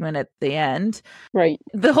 my segment at the end, right,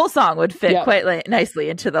 the whole song would fit quite nicely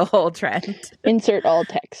into the whole trend. Insert all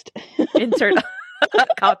text. Insert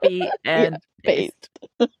copy and paste.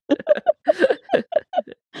 And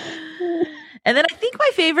then I think my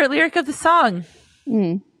favorite lyric of the song.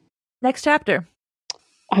 Next chapter.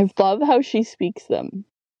 I love how she speaks them.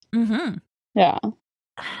 Yeah.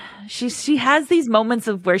 She has these moments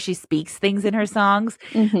of where she speaks things in her songs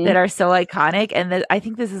that are so iconic, and I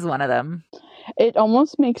think this is one of them. It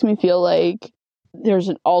almost makes me feel like there's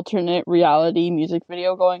an alternate reality music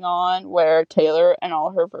video going on where Taylor and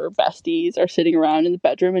all her besties are sitting around in the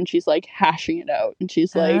bedroom, and she's like hashing it out, and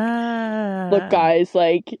she's like, look guys,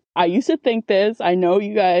 like, I used to think this, I know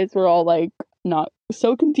you guys were all like not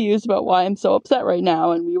so confused about why I'm so upset right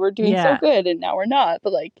now, and we were doing so good and now we're not,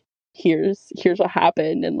 but like here's what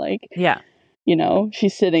happened, and like you know,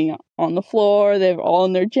 she's sitting on the floor, they're all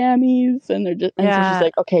in their jammies, and they're just, and so she's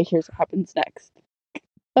like, okay, here's what happens next.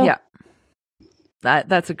 Oh. Yeah.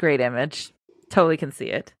 That's a great image. Totally can see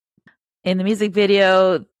it. In the music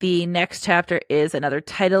video, the next chapter is another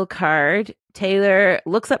title card. Taylor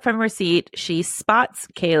looks up from her seat. She spots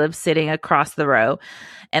Caleb sitting across the row,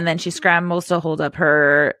 and then she scrambles to hold up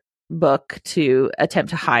her book to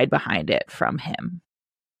attempt to hide behind it from him.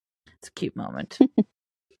 It's a cute moment.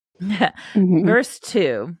 Verse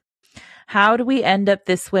 2. How do we end up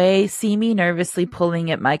this way? See me nervously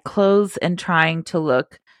pulling at my clothes and trying to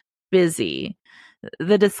look busy.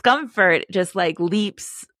 The discomfort just like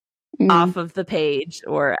leaps off of the page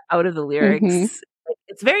or out of the lyrics.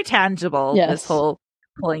 It's very tangible, this whole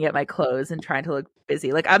pulling at my clothes and trying to look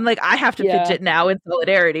busy. Like, I'm like, I have to fidget now in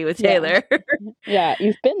solidarity with Taylor. Yeah,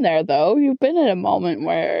 you've been there, though. You've been in a moment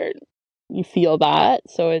where you feel that.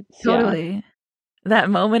 So it's totally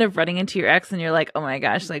that moment of running into your ex and you're like, oh my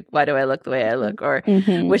gosh, like, why do I look the way I look? Or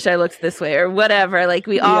wish I looked this way or whatever. Like,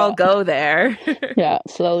 we all go there.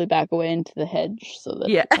 Slowly back away into the hedge so that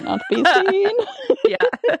you cannot be seen.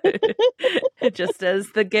 Just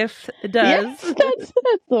as the GIF does. Yes, that's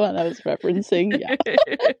the one I was referencing. Yeah.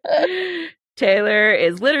 Taylor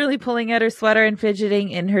is literally pulling at her sweater and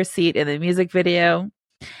fidgeting in her seat in the music video.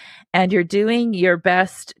 And you're doing your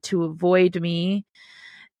best to avoid me.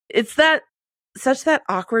 It's such that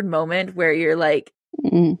awkward moment where you're like,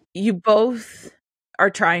 you both are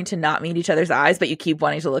trying to not meet each other's eyes, but you keep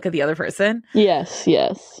wanting to look at the other person. Yes.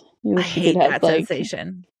 I hate that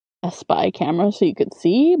sensation. A spy camera so you could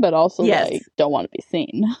see, but also like don't want to be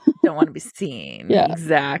seen. Don't want to be seen. Yeah,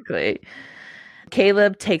 exactly.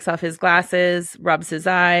 Caleb takes off his glasses, rubs his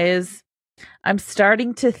eyes. I'm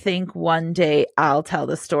starting to think one day I'll tell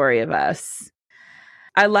the story of us.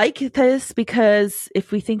 I like this because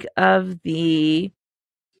if we think of the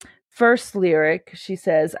first lyric, she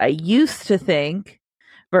says, I used to think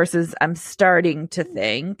versus I'm starting to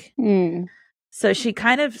think. So she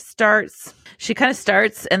kind of starts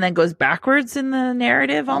and then goes backwards in the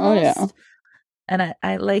narrative almost. Oh, yeah. And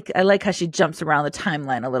I like how she jumps around the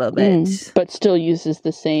timeline a little bit. But still uses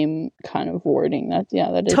the same kind of wording. That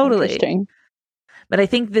is totally interesting. But I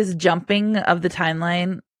think this jumping of the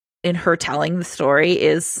timeline in her telling the story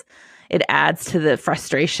it adds to the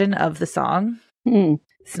frustration of the song.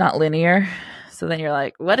 It's not linear. So then you're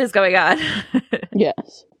like, what is going on?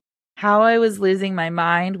 Yes. How I was losing my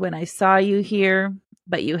mind when I saw you here,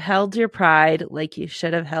 but you held your pride like you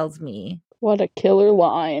should have held me. What a killer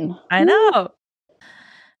line. I know.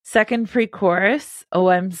 Second pre-chorus. Oh,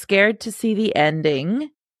 I'm scared to see the ending.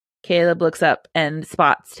 Caleb looks up and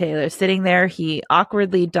spots Taylor sitting there. He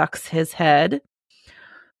awkwardly ducks his head.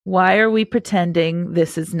 Why are we pretending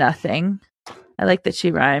this is nothing? I like that she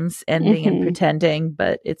rhymes ending and pretending,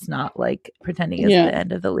 but it's not like pretending is the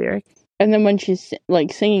end of the lyric. And then when she's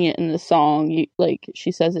like singing it in the song,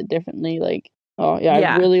 she says it differently. Like,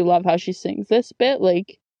 I really love how she sings this bit.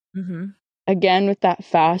 Like, again with that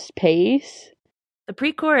fast pace. The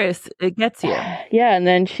pre-chorus, it gets you. Yeah, and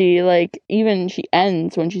then she she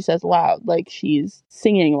ends when she says loud, like she's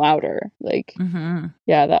singing louder. Like,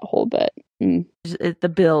 that whole bit. The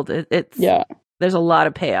build, there's a lot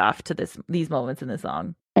of payoff to these moments in the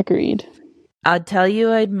song. Agreed. I'd tell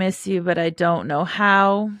you I'd miss you, but I don't know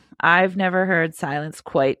how. I've never heard silence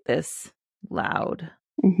quite this loud.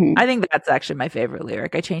 I think that's actually my favorite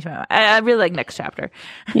lyric. I changed my mind. I really like next chapter.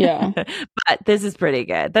 Yeah. But this is pretty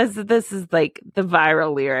good. This is like the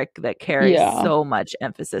viral lyric that carries so much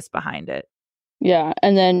emphasis behind it. Yeah.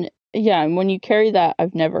 And then, and when you carry that,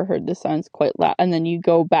 I've never heard this silence quite loud. And then you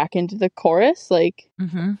go back into the chorus, like,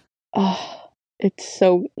 it's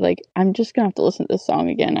so, like, I'm just going to have to listen to this song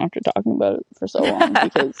again after talking about it for so long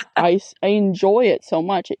because I enjoy it so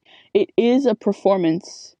much. It is a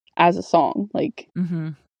performance as a song. Like,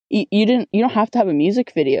 you don't have to have a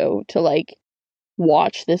music video to, like,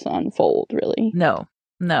 watch this unfold, really. No.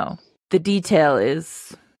 The detail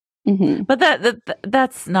is... But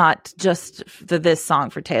that's not just this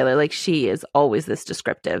song for Taylor. Like, she is always this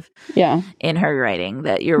descriptive in her writing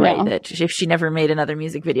that you're right, that if she never made another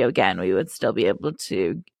music video again, we would still be able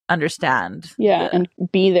to understand. And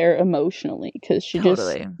be there emotionally because she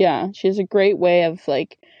she has a great way of,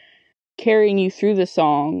 like, carrying you through the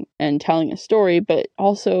song and telling a story, but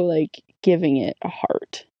also, like, giving it a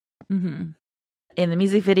heart. In the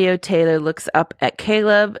music video, Taylor looks up at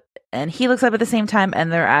Caleb and he looks up at the same time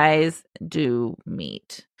and their eyes do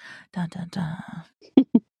meet. Dun, dun, dun.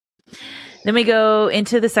 Then we go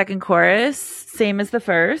into the second chorus, same as the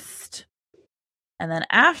first. And then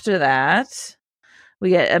after that,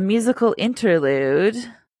 we get a musical interlude.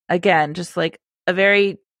 Again, just like a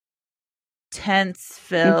very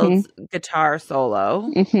tense-filled guitar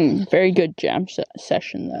solo. Very good jam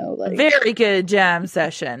session, though. Like, very good jam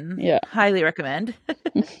session. Yeah. Highly recommend.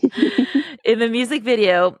 In the music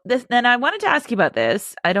video, and I wanted to ask you about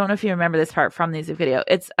this. I don't know if you remember this part from the music video.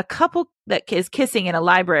 It's a couple that is kissing in a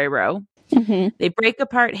library row. They break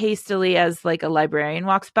apart hastily as like a librarian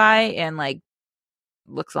walks by and like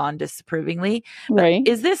looks on disapprovingly. Right.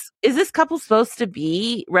 Is this couple supposed to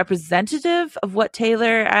be representative of what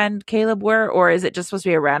Taylor and Caleb were, or is it just supposed to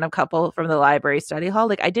be a random couple from the library study hall?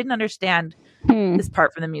 Like, I didn't understand this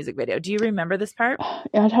part from the music video. Do you remember this part?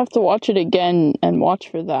 I'd have to watch it again and watch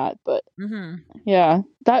for that, but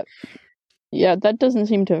that doesn't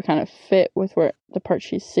seem to kind of fit with where the part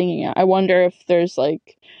she's singing at. I wonder if there's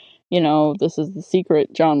like, you know, this is the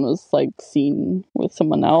secret. John was like seen with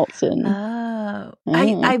someone else, and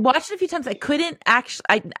I watched it a few times. I couldn't actually.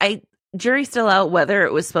 I jury's still out whether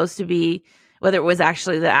it was supposed to be, whether it was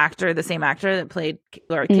actually the same actor that played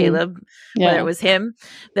Caleb, whether it was him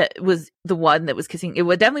that was the one that was kissing. It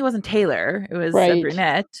definitely wasn't Taylor. It was a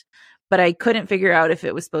brunette. But I couldn't figure out if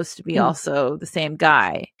it was supposed to be also the same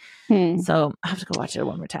guy. So I have to go watch it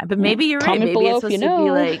one more time. But maybe you're right. Maybe it's supposed to be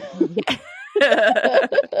like.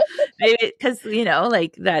 Maybe because, you know,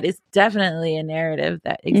 like that is definitely a narrative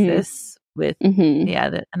that exists with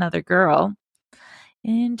another girl.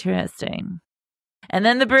 Interesting. And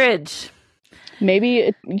then the bridge.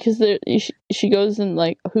 Maybe because she goes in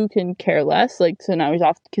like, who can care less? Like, so now he's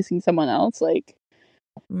off kissing someone else. Like,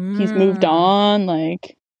 he's moved on.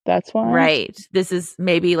 Like, that's why. Right. This is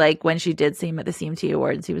maybe like when she did see him at the CMT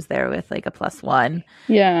Awards, he was there with like a +1.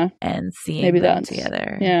 Yeah. And seeing them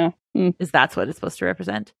together. Yeah. Is that's what it's supposed to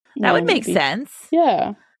represent? That would make sense.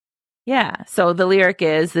 Yeah. Yeah. So the lyric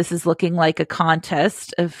is, this is looking like a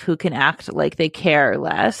contest of who can act like they care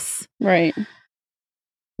less. Right.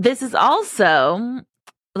 This is also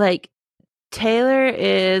like Taylor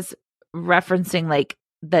is referencing like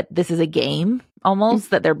that this is a game almost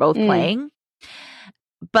that they're both playing.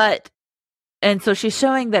 And so she's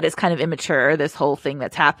showing that it's kind of immature, this whole thing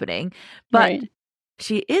that's happening. But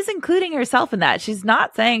she is including herself in that. She's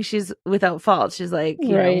not saying she's without fault. She's like,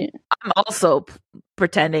 you know, I'm also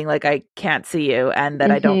pretending like I can't see you and that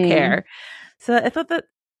I don't care. So I thought that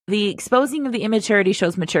the exposing of the immaturity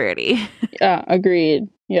shows maturity. Yeah, agreed.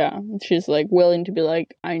 Yeah. She's like willing to be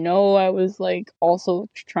like, I know I was like also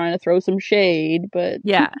trying to throw some shade, but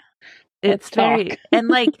yeah. It's very, and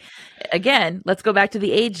like, again, let's go back to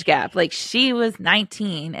the age gap. Like, she was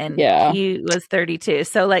 19 and he was 32.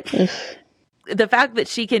 So like the fact that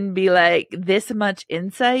she can be like this much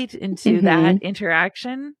insight into that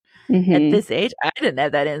interaction at this age, I didn't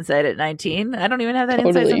have that insight at 19. I don't even have that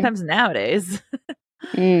insight sometimes nowadays.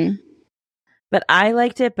 But I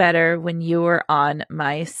liked it better when you were on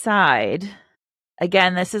my side.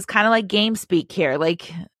 Again, this is kind of like game speak here.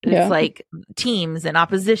 Like, it's like teams and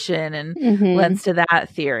opposition and lends to that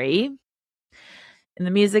theory. In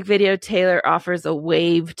the music video, Taylor offers a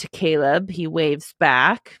wave to Caleb. He waves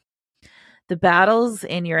back. The battle's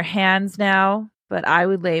in your hands now, but I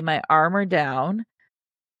would lay my armor down.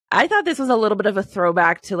 I thought this was a little bit of a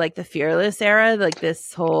throwback to like the Fearless era, like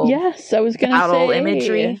this whole I was gonna battle say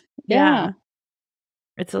imagery. Yeah.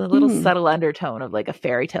 It's a little subtle undertone of like a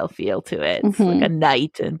fairy tale feel to it. It's like a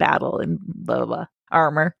knight and battle and blah, blah, blah,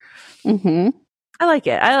 armor. I like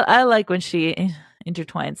it. I like when she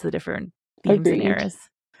intertwines the different themes and eras.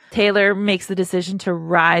 Taylor makes the decision to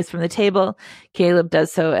rise from the table. Caleb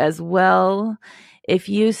does so as well. If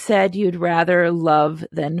you said you'd rather love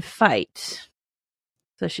than fight.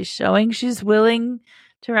 So she's showing she's willing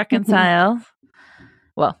to reconcile.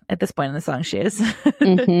 Well, at this point in the song, she is.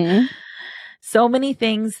 So many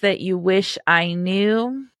things that you wish I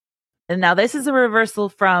knew. And now this is a reversal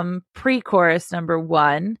from pre-chorus number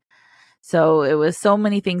 1. So it was so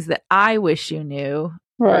many things that I wish you knew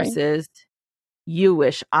versus you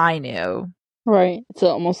wish I knew. Right. It's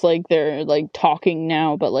almost like they're like talking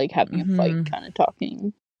now, but like having a fight kind of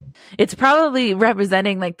talking. It's probably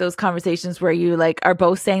representing like those conversations where you like are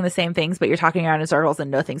both saying the same things, but you're talking around in circles and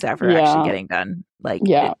nothing's ever actually getting done. Like,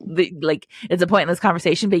 it's a pointless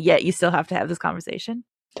conversation, but yet you still have to have this conversation.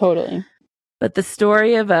 Totally. But the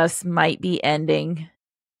story of us might be ending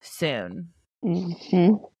soon.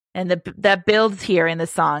 And that builds here in the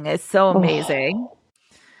song is so amazing.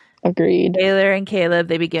 Agreed. Taylor and Caleb,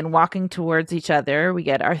 they begin walking towards each other. We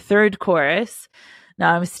get our third chorus.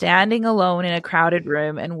 Now I'm standing alone in a crowded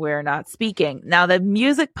room and we're not speaking. Now the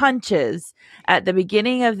music punches at the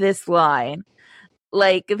beginning of this line.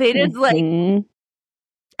 Like they just like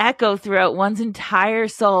echo throughout one's entire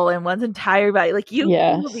soul and one's entire body. Like you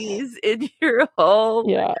feel these in your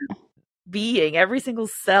whole being. Every single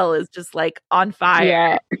cell is just like on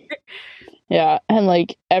fire. Yeah, and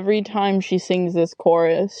like every time she sings this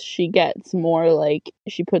chorus, she gets more like,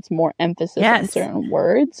 she puts more emphasis on certain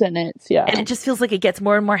words, and and it just feels like it gets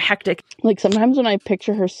more and more hectic. Like sometimes when I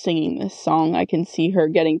picture her singing this song, I can see her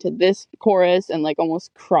getting to this chorus and like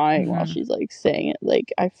almost crying while she's like saying it.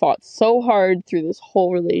 Like, I fought so hard through this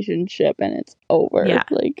whole relationship and it's over. Yeah.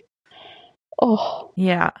 Like, oh.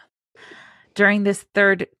 Yeah. During this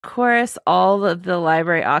third chorus, all of the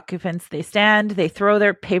library occupants, they stand, they throw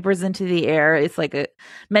their papers into the air. It's like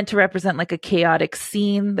meant to represent like a chaotic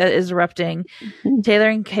scene that is erupting. Taylor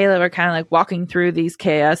and Caleb are kind of like walking through these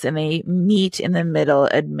chaos, and they meet in the middle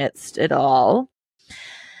amidst it all.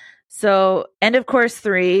 So, end of chorus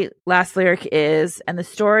 3, last lyric is, and the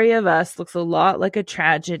story of us looks a lot like a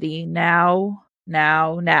tragedy now,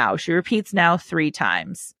 now, now. She repeats now 3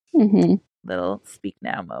 times. Little speak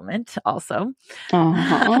now moment also.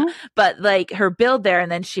 But like her build there,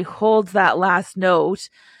 and then she holds that last note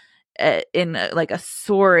in like a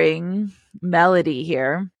soaring melody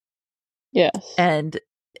here. Yes. And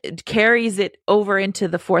it carries it over into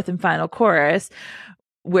the 4th and final chorus,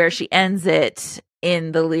 where she ends it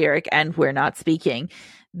in the lyric, and we're not speaking.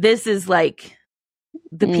 This is like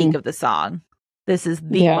the peak of the song. This is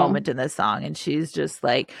the moment in the song, and she's just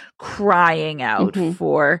like crying out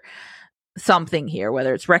for something here,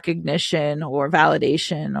 whether it's recognition or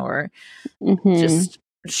validation or just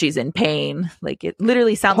she's in pain. Like, it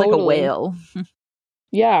literally sounds like a wail.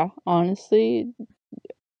 Yeah, honestly.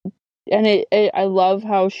 And I love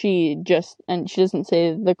how she doesn't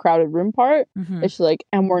say the crowded room part. It's like,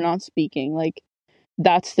 and we're not speaking. Like,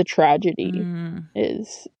 that's the tragedy.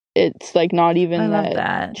 It's like not even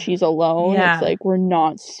that she's alone. It's like, we're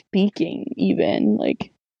not speaking even.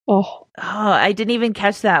 Like, oh, I didn't even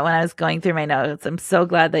catch that when I was going through my notes. I'm so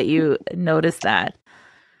glad that you noticed that.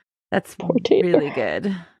 That's really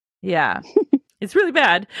good. Yeah. It's really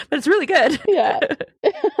bad, but it's really good. Yeah.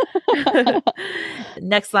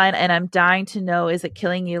 Next line, and I'm dying to know, is it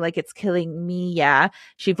killing you like it's killing me? Yeah.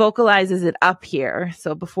 She vocalizes it up here.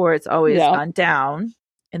 So before it's always gone down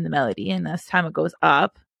in the melody, and this time it goes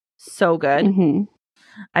up. So good.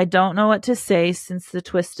 I don't know what to say since the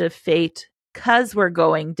twist of fate, 'cause we're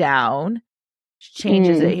going down. She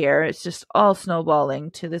changes it here. It's just all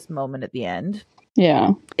snowballing to this moment at the end.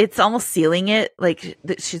 Yeah. It's almost sealing it. Like,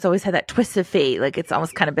 she's always had that twist of fate. Like, it's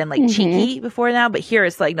almost kind of been like cheeky before now, but here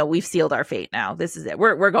it's like, no, we've sealed our fate now. This is it.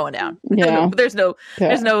 We're going down. Yeah. There's no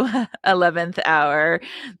 11th hour.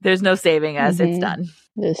 There's no saving us. It's done.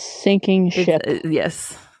 This sinking ship.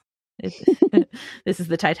 Yes. This is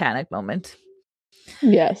the Titanic moment.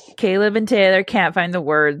 Yes. Caleb and Taylor can't find the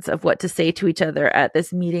words of what to say to each other at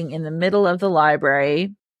this meeting in the middle of the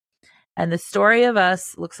library. And the story of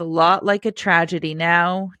us looks a lot like a tragedy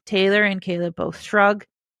now. Taylor and Caleb both shrug.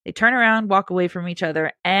 They turn around, walk away from each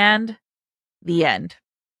other, and the end.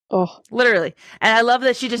 Oh, literally. And I love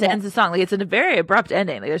that she just ends the song. Like, it's a very abrupt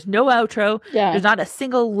ending. Like, there's no outro. Yeah. There's not a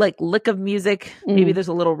single like lick of music. Maybe there's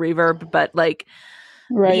a little reverb, but like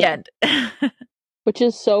the end. Which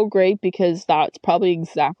is so great, because that's probably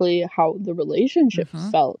exactly how the relationship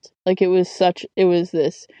felt. Like, it was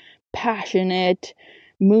this passionate,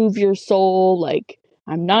 move your soul, like,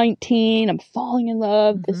 I'm 19, I'm falling in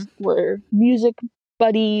love, we're music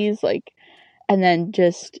buddies, like, and then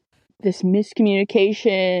just this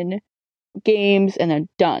miscommunication, games, and then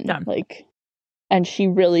done. Like, and she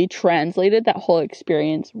really translated that whole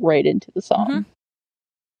experience right into the song.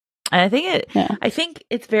 And I think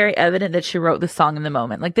it's very evident that she wrote the song in the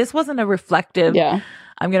moment. Like, this wasn't a reflective,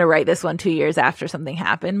 I'm going to write this one 2 years after something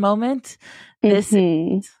happened moment.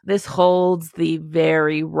 This holds the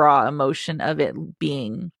very raw emotion of it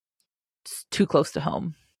being too close to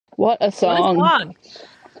home. What a song.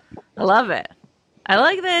 I love it. I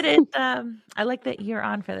like that I like that you're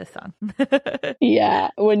on for this song.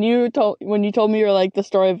 Yeah. When you told me you're like the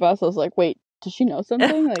story of us, I was like, wait, does she know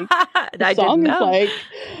something? Like, the song is like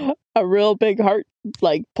a real big heart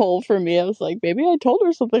like pull for me. I was like, maybe I told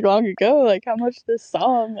her something long ago, like how much this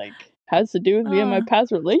song like has to do with me and my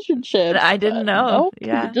past relationship. I didn't know. Nope,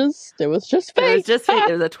 it was just fate. It was just fate.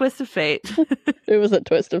 It was a twist of fate. It was a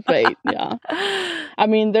twist of fate. Yeah. I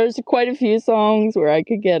mean, there's quite a few songs where I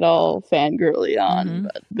could get all fangirly on,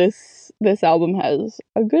 but this album has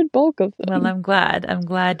a good bulk of them. Well, I'm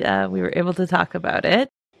glad we were able to talk about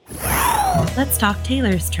it. Let's talk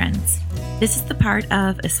Taylor's trends. This is the part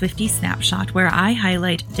of a Swiftie snapshot where I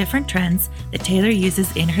highlight different trends that Taylor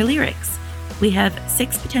uses in her lyrics. We have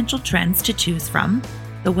 6 potential trends to choose from: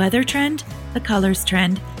 the weather trend, the colors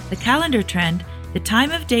trend, the calendar trend, the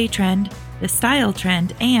time of day trend, the style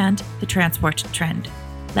trend, and the transport trend.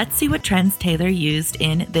 Let's see what trends Taylor used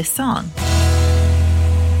in this song.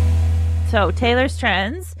 So Taylor's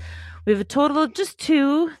trends, we have a total of just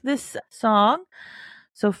 2 this song.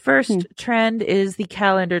 So first trend is the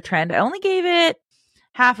calendar trend. I only gave it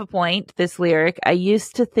half a point, this lyric. I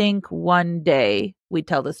used to think one day we'd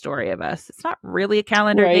tell the story of us. It's not really a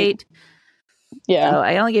calendar date. Yeah. So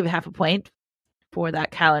I only gave it half a point for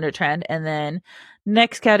that calendar trend. And then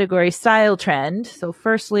next category, style trend. So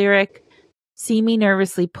first lyric, see me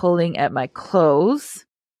nervously pulling at my clothes.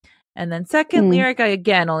 And then second lyric, I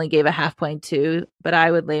again only gave a half point to, but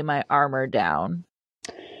I would lay my armor down.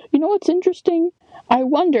 You know what's interesting? I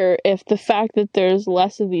wonder if the fact that there's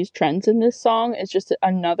less of these trends in this song is just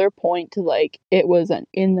another point to, like, it was an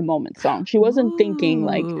in the moment song. She wasn't thinking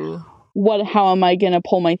like, how am I going to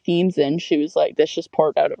pull my themes in? She was like, this just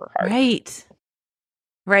poured out of her heart.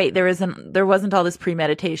 Right. There wasn't all this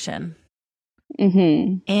premeditation.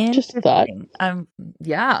 Just thought.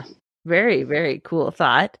 Yeah. Very, very cool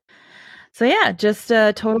thought. So yeah, just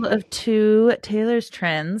a total of 2 Taylor's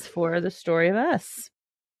trends for the story of us.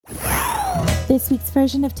 This week's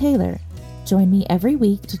version of Taylor. Join me every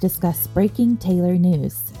week to discuss breaking Taylor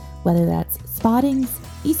news, whether that's spottings,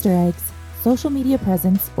 Easter eggs, social media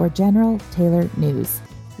presence, or general Taylor news.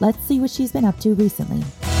 Let's see what she's been up to recently.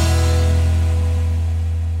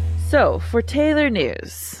 So for Taylor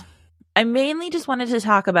news, I mainly just wanted to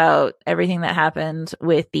talk about everything that happened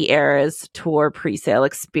with the Eras tour presale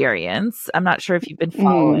experience. I'm not sure if you've been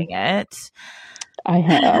following it. I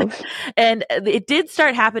have. And it did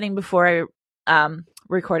start happening before I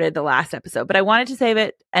recorded the last episode, but I wanted to save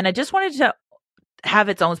it, and I just wanted to have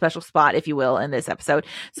its own special spot, if you will, in this episode.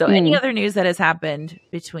 So any other news that has happened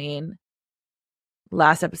between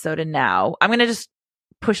last episode and now, I'm going to just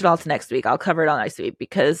push it all to next week. I'll cover it all next week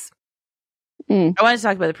because I wanted to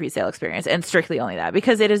talk about the presale experience, and strictly only that,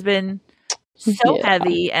 because it has been so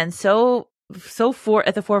heavy and so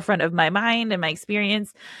at the forefront of my mind and my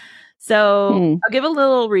experience. So I'll give a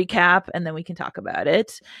little recap and then we can talk about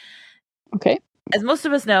it. Okay. As most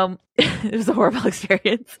of us know, it was a horrible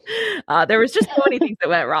experience. There was just so many things that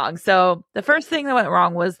went wrong. So the first thing that went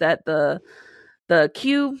wrong was that the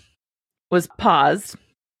queue was paused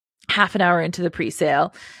half an hour into the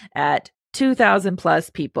presale at 2,000 plus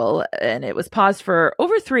people, and it was paused for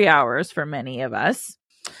over 3 hours for many of us.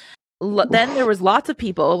 Then there was lots of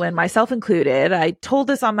people, and myself included. I told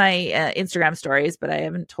this on my Instagram stories, but I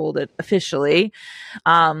haven't told it officially.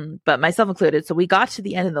 But myself included. So we got to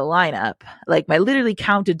the end of the lineup. Like, I literally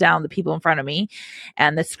counted down the people in front of me,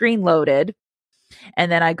 and the screen loaded. And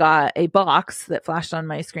then I got a box that flashed on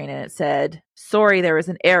my screen, and it said, "Sorry, there was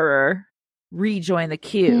an error. Rejoin the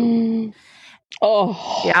queue."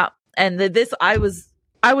 Oh, yeah. And I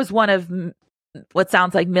was one of what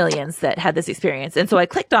sounds like millions that had this experience. And so I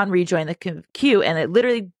clicked on rejoin the queue, and it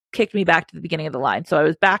literally kicked me back to the beginning of the line. So I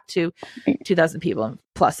was back to 2,000 people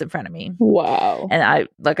plus in front of me. Wow. And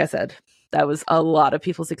like I said, that was a lot of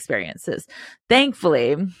people's experiences.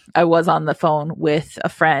 Thankfully, I was on the phone with a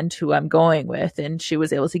friend who I'm going with, and she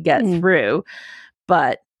was able to get through.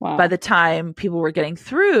 But by the time people were getting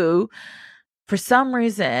through, for some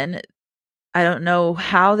reason, I don't know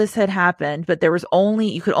how this had happened, but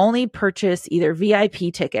you could only purchase either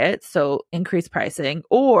VIP tickets, so increased pricing,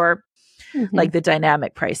 or like the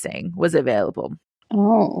dynamic pricing was available.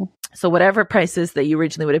 Oh. So whatever prices that you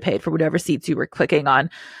originally would have paid for whatever seats you were clicking on,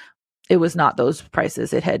 it was not those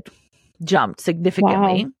prices. It had jumped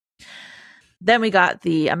significantly. Wow. Then we got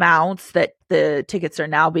the amounts that the tickets are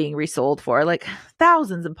now being resold for, like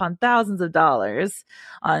thousands upon thousands of dollars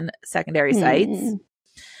on secondary sites.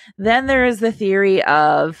 Then there is the theory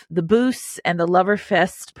of the boosts and the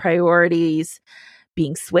Loverfest priorities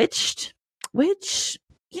being switched, which,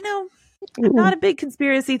 I'm not a big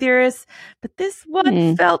conspiracy theorist, but this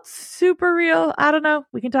one felt super real. I don't know.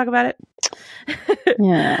 We can talk about it.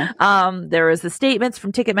 Yeah. There was the statements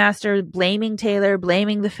from Ticketmaster blaming Taylor,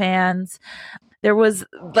 blaming the fans. There was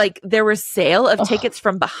sale of tickets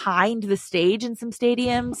from behind the stage in some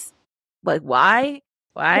stadiums. Like, why?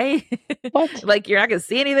 What? Like, you're not going to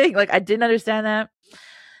see anything? Like, I didn't understand that.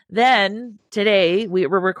 Then today, we're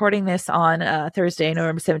recording this on Thursday,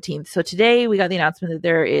 November 17th. So today we got the announcement that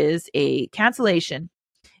there is a cancellation.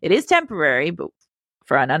 It is temporary, but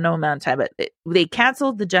for an unknown amount of time. But they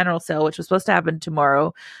canceled the general sale, which was supposed to happen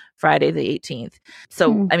tomorrow, Friday the 18th.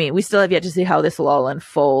 So, I mean, we still have yet to see how this will all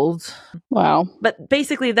unfold. Wow. But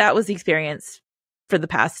basically, that was the experience for the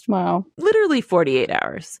past literally 48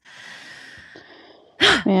 hours.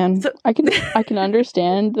 Man, so, I can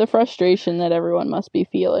understand the frustration that everyone must be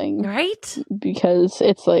feeling, right? Because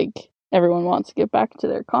it's like everyone wants to get back to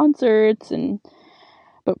their concerts, and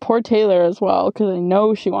But poor Taylor as well, because I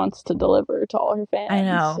know she wants to deliver to all her fans. I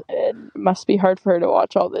know. It must be hard for her to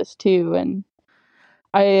watch all this too. And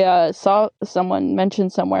I saw someone mention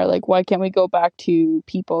somewhere, like, why can't we go back to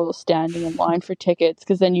people standing in line for tickets?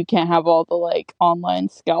 Because then you can't have all the, like, online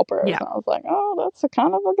scalpers. Yeah. And I was like, oh, that's a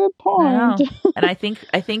kind of a good I point. know. And I think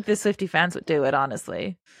the Swiftie fans would do it,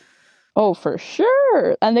 honestly. Oh, for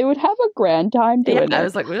sure. And they would have a grand time doing it. I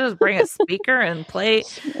was like, we'll just bring a speaker and play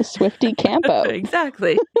a Swiftie camp out.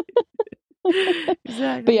 Exactly.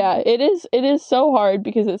 Exactly. But yeah, it is so hard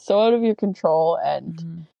because it's so out of your control,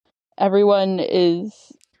 and everyone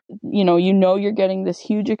is, you know you're getting this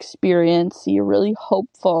huge experience, so you're really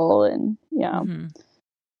hopeful, and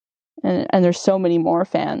and there's so many more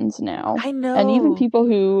fans now. I know. And even people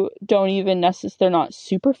who don't even they're not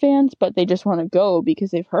super fans, but they just want to go because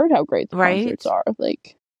they've heard how great the concerts are.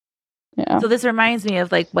 Like, yeah. So this reminds me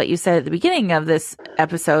of, like, what you said at the beginning of this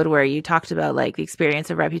episode, where you talked about, like, the experience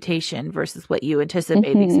of Reputation versus what you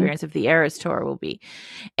anticipate the experience of the Eras tour will be.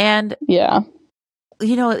 And yeah,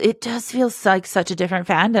 it does feel like such a different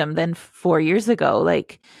fandom than 4 years ago.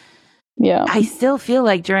 Like, yeah, I still feel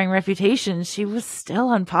like during Reputation, she was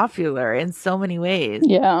still unpopular in so many ways.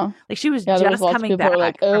 Yeah. Like, she was just coming back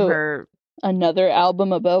like, from her... another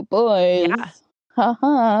album about boys. Yeah.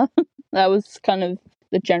 Haha. That was kind of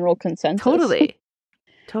the general consensus. Totally.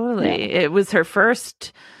 Yeah. It was her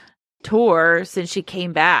first tour since she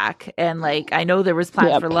came back. And, like, I know there was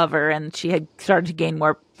plans for Lover, and she had started to gain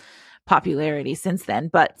more popularity since then.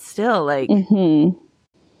 But still, like...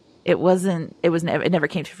 It never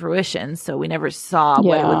came to fruition, so we never saw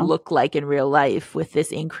what it would look like in real life with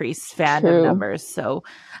this increased fandom numbers. So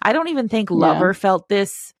I don't even think Lover felt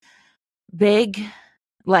this big.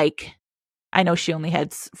 Like, I know she only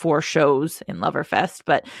had 4 shows in Loverfest,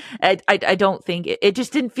 but I don't think it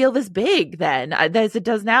just didn't feel this big then as it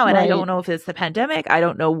does now. And I don't know if it's the pandemic. I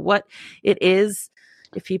don't know what it is.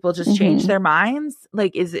 If people just change their minds,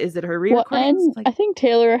 like, is it her re-recordings? And I think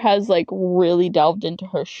Taylor has, like, really delved into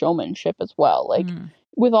her showmanship as well. Like,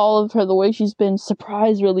 with all of her, the way she's been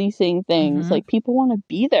surprise releasing things, like, people want to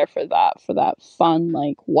be there for that fun,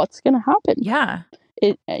 like, what's going to happen? Yeah.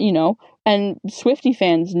 And Swiftie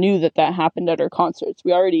fans knew that happened at her concerts.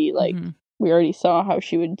 We already, we already saw how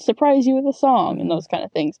she would surprise you with a song and those kind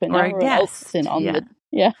of things. But now everyone else is in on the...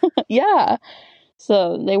 Yeah. Yeah.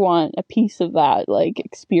 So they want a piece of that, like,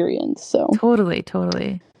 experience. So totally.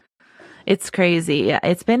 It's crazy. Yeah,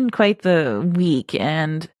 it's been quite the week,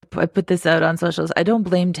 and I put this out on socials. I don't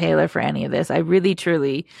blame Taylor for any of this. I really,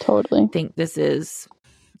 truly think this is...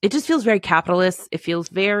 It just feels very capitalist. It feels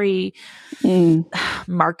very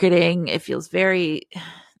marketing. It feels very...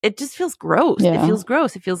 It just feels gross. Yeah. It feels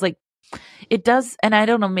gross. It feels like it does, and I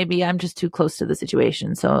don't know, maybe I'm just too close to the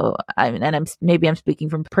situation. So I'm speaking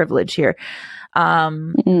from privilege here.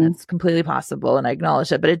 It's completely possible, and I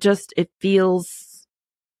acknowledge it. But it feels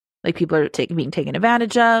like people are being taken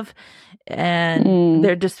advantage of, and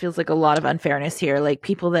there just feels like a lot of unfairness here. Like,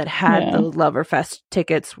 people that had the Loverfest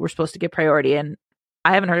tickets were supposed to get priority, and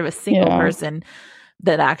I haven't heard of a single person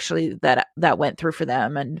that actually that went through for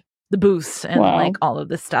them, and the booths and like all of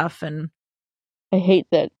this stuff. And I hate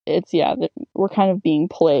that that we're kind of being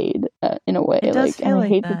played in a way. It does feel and I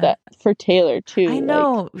hate that for Taylor too. I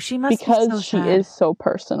know, she must because be so she sad. is so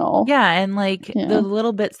personal. Yeah, and like the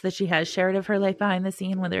little bits that she has shared of her life behind the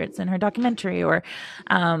scene, whether it's in her documentary or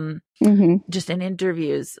just in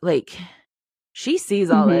interviews, like she sees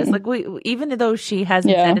all this. Like, even though she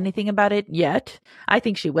hasn't said anything about it yet, I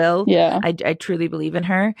think she will. Yeah, I truly believe in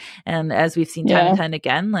her, and as we've seen time and time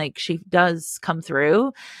again, like, she does come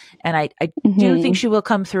through, and I do think she will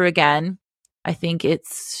come through again. I think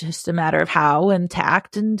it's just a matter of how and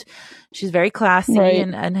tact, and she's very classy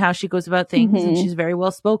and how she goes about things, and she's very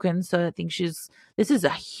well spoken. So I think this is a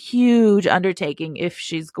huge undertaking if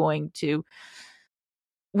she's going to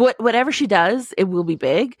whatever she does, it will be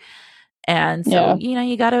big. And so,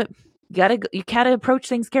 you gotta approach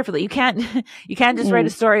things carefully. You can't just write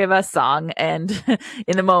a Story of Us song and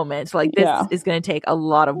in the moment. Like, this is going to take a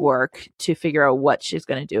lot of work to figure out what she's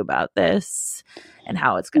going to do about this and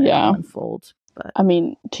how it's going to unfold. But I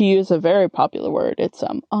mean, to use a very popular word, it's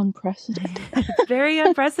unprecedented. It's very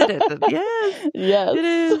unprecedented. Yes, it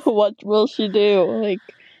is. What will she do? Like,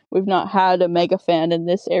 we've not had a mega fan in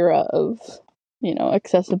this era of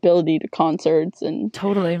accessibility to concerts and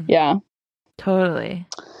totally.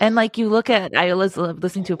 And like, you look at, I was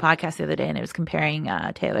listening to a podcast the other day, and it was comparing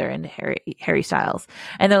Taylor and Harry Styles,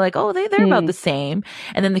 and they're like, oh, they're about the same,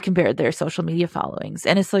 and then they compared their social media followings,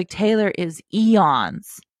 and it's like Taylor is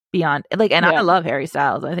eons beyond, like, and I love Harry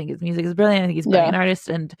Styles. I think his music is brilliant. I think he's a brilliant artist,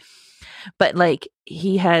 and but like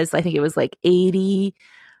he has, I think it was like 80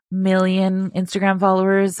 million Instagram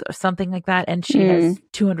followers or something like that, and she has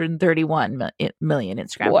 231 million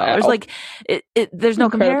Instagram followers. Like there's no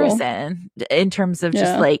comparison in terms of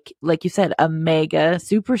just like you said, a mega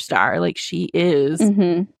superstar. Like she is.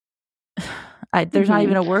 There's not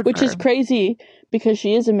even a word, which for is her. crazy because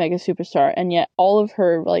she is a mega superstar, and yet all of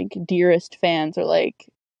her like dearest fans are like,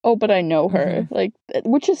 oh, but I know her. Like,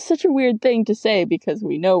 which is such a weird thing to say because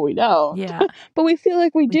we know we don't. Yeah. But we feel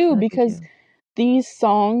like we do because these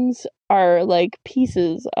songs are like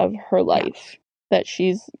pieces of her life that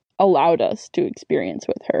she's allowed us to experience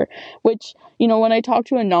with her. Which, you know, when I talk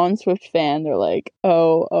to a non-Swift fan, they're like,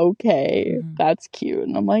 oh, okay, that's cute.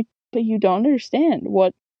 And I'm like, but you don't understand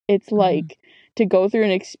what it's like to go through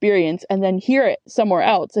an experience and then hear it somewhere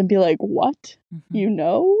else and be like, what? You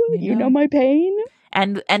know my pain?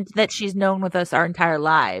 And that she's known with us our entire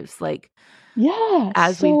lives. Like,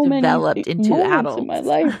 as so we've developed into adults in my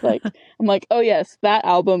life. Like, I'm like, oh yes, that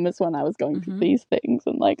album is when I was going through these things.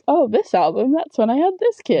 And like, oh, this album, that's when I had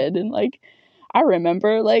this kid. And like, I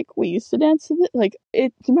remember like we used to dance to it. Like,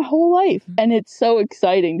 it's my whole life. And it's so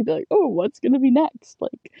exciting to be like, oh, what's going to be next?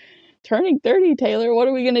 Like, turning 30, Taylor, what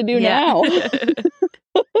are we going to do now?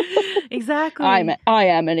 Exactly. I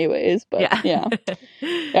am anyways, but yeah.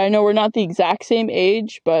 I know we're not the exact same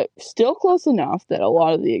age, but still close enough that a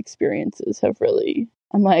lot of the experiences have really,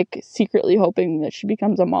 I'm like secretly hoping that she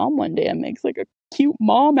becomes a mom one day and makes like a cute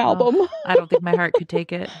mom album. I don't think my heart could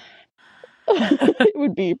take it. It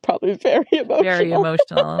would be probably very emotional. Very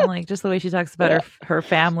emotional. Like just the way she talks about her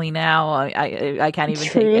family now. I can't even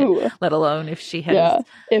take it, let alone if she has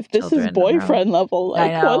if this is boyfriend level,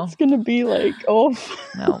 like what's gonna be like, oh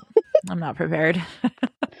no, I'm not prepared.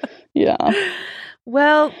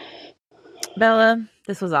 Well, Bella,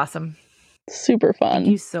 this was awesome. Super fun. Thank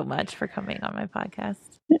you so much for coming on my podcast.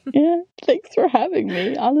 Thanks for having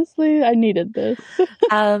me. Honestly, I needed this.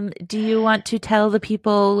 Do you want to tell the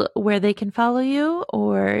people where they can follow you,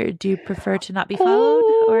 or do you prefer to not be followed,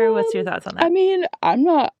 or what's your thoughts on that? I mean, I'm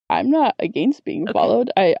not against being followed.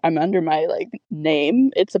 I'm under my like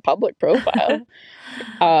name. It's a public profile.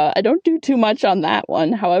 I don't do too much on that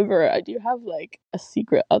one. However, I do have like a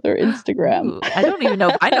secret other Instagram. Ooh, I don't even know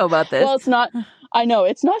if I know about this. Well, it's not. I know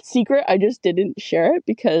it's not secret. I just didn't share it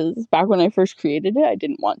because back when I first created it, I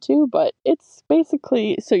didn't want to. But it's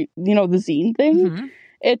basically, so you know the zine thing.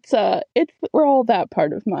 It's where all that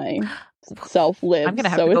part of my self lives. I'm gonna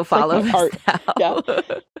have to go follow this art now.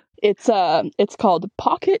 It's called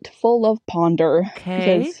Pocket Full of Ponder.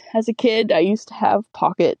 Okay. Because as a kid, I used to have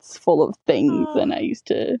pockets full of things, and I used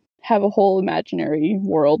to have a whole imaginary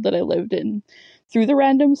world that I lived in through the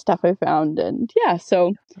random stuff I found. And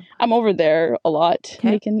so I'm over there a lot,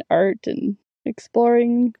 making art and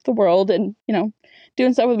exploring the world and, you know,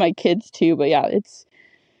 doing stuff with my kids too. But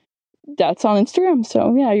that's on Instagram.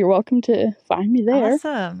 So you're welcome to find me there.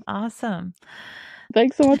 Awesome.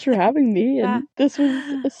 Thanks so much for having me. And this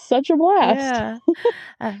was such a blast.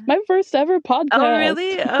 My first ever podcast. Oh,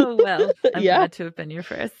 really? Oh, well, I'm glad to have been your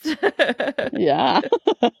first.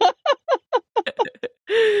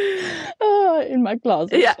 In my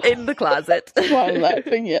closet. Yeah, in the closet. That's why I'm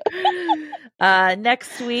laughing,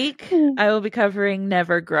 Next week, I will be covering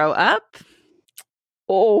Never Grow Up.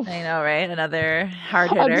 Oh, I know, right? Another hard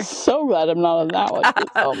hitter. I'm so glad I'm not on that one.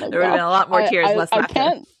 Oh my God. There would have been a lot more tears, less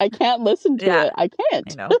laughter. I can't listen to it. I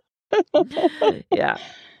can't. I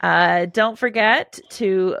know. Don't forget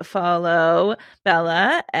to follow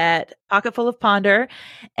Bella at Pocketful of Ponder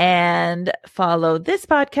and follow this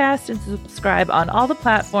podcast and subscribe on all the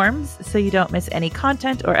platforms so you don't miss any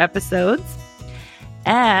content or episodes.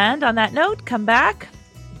 And on that note, come back,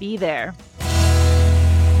 be there.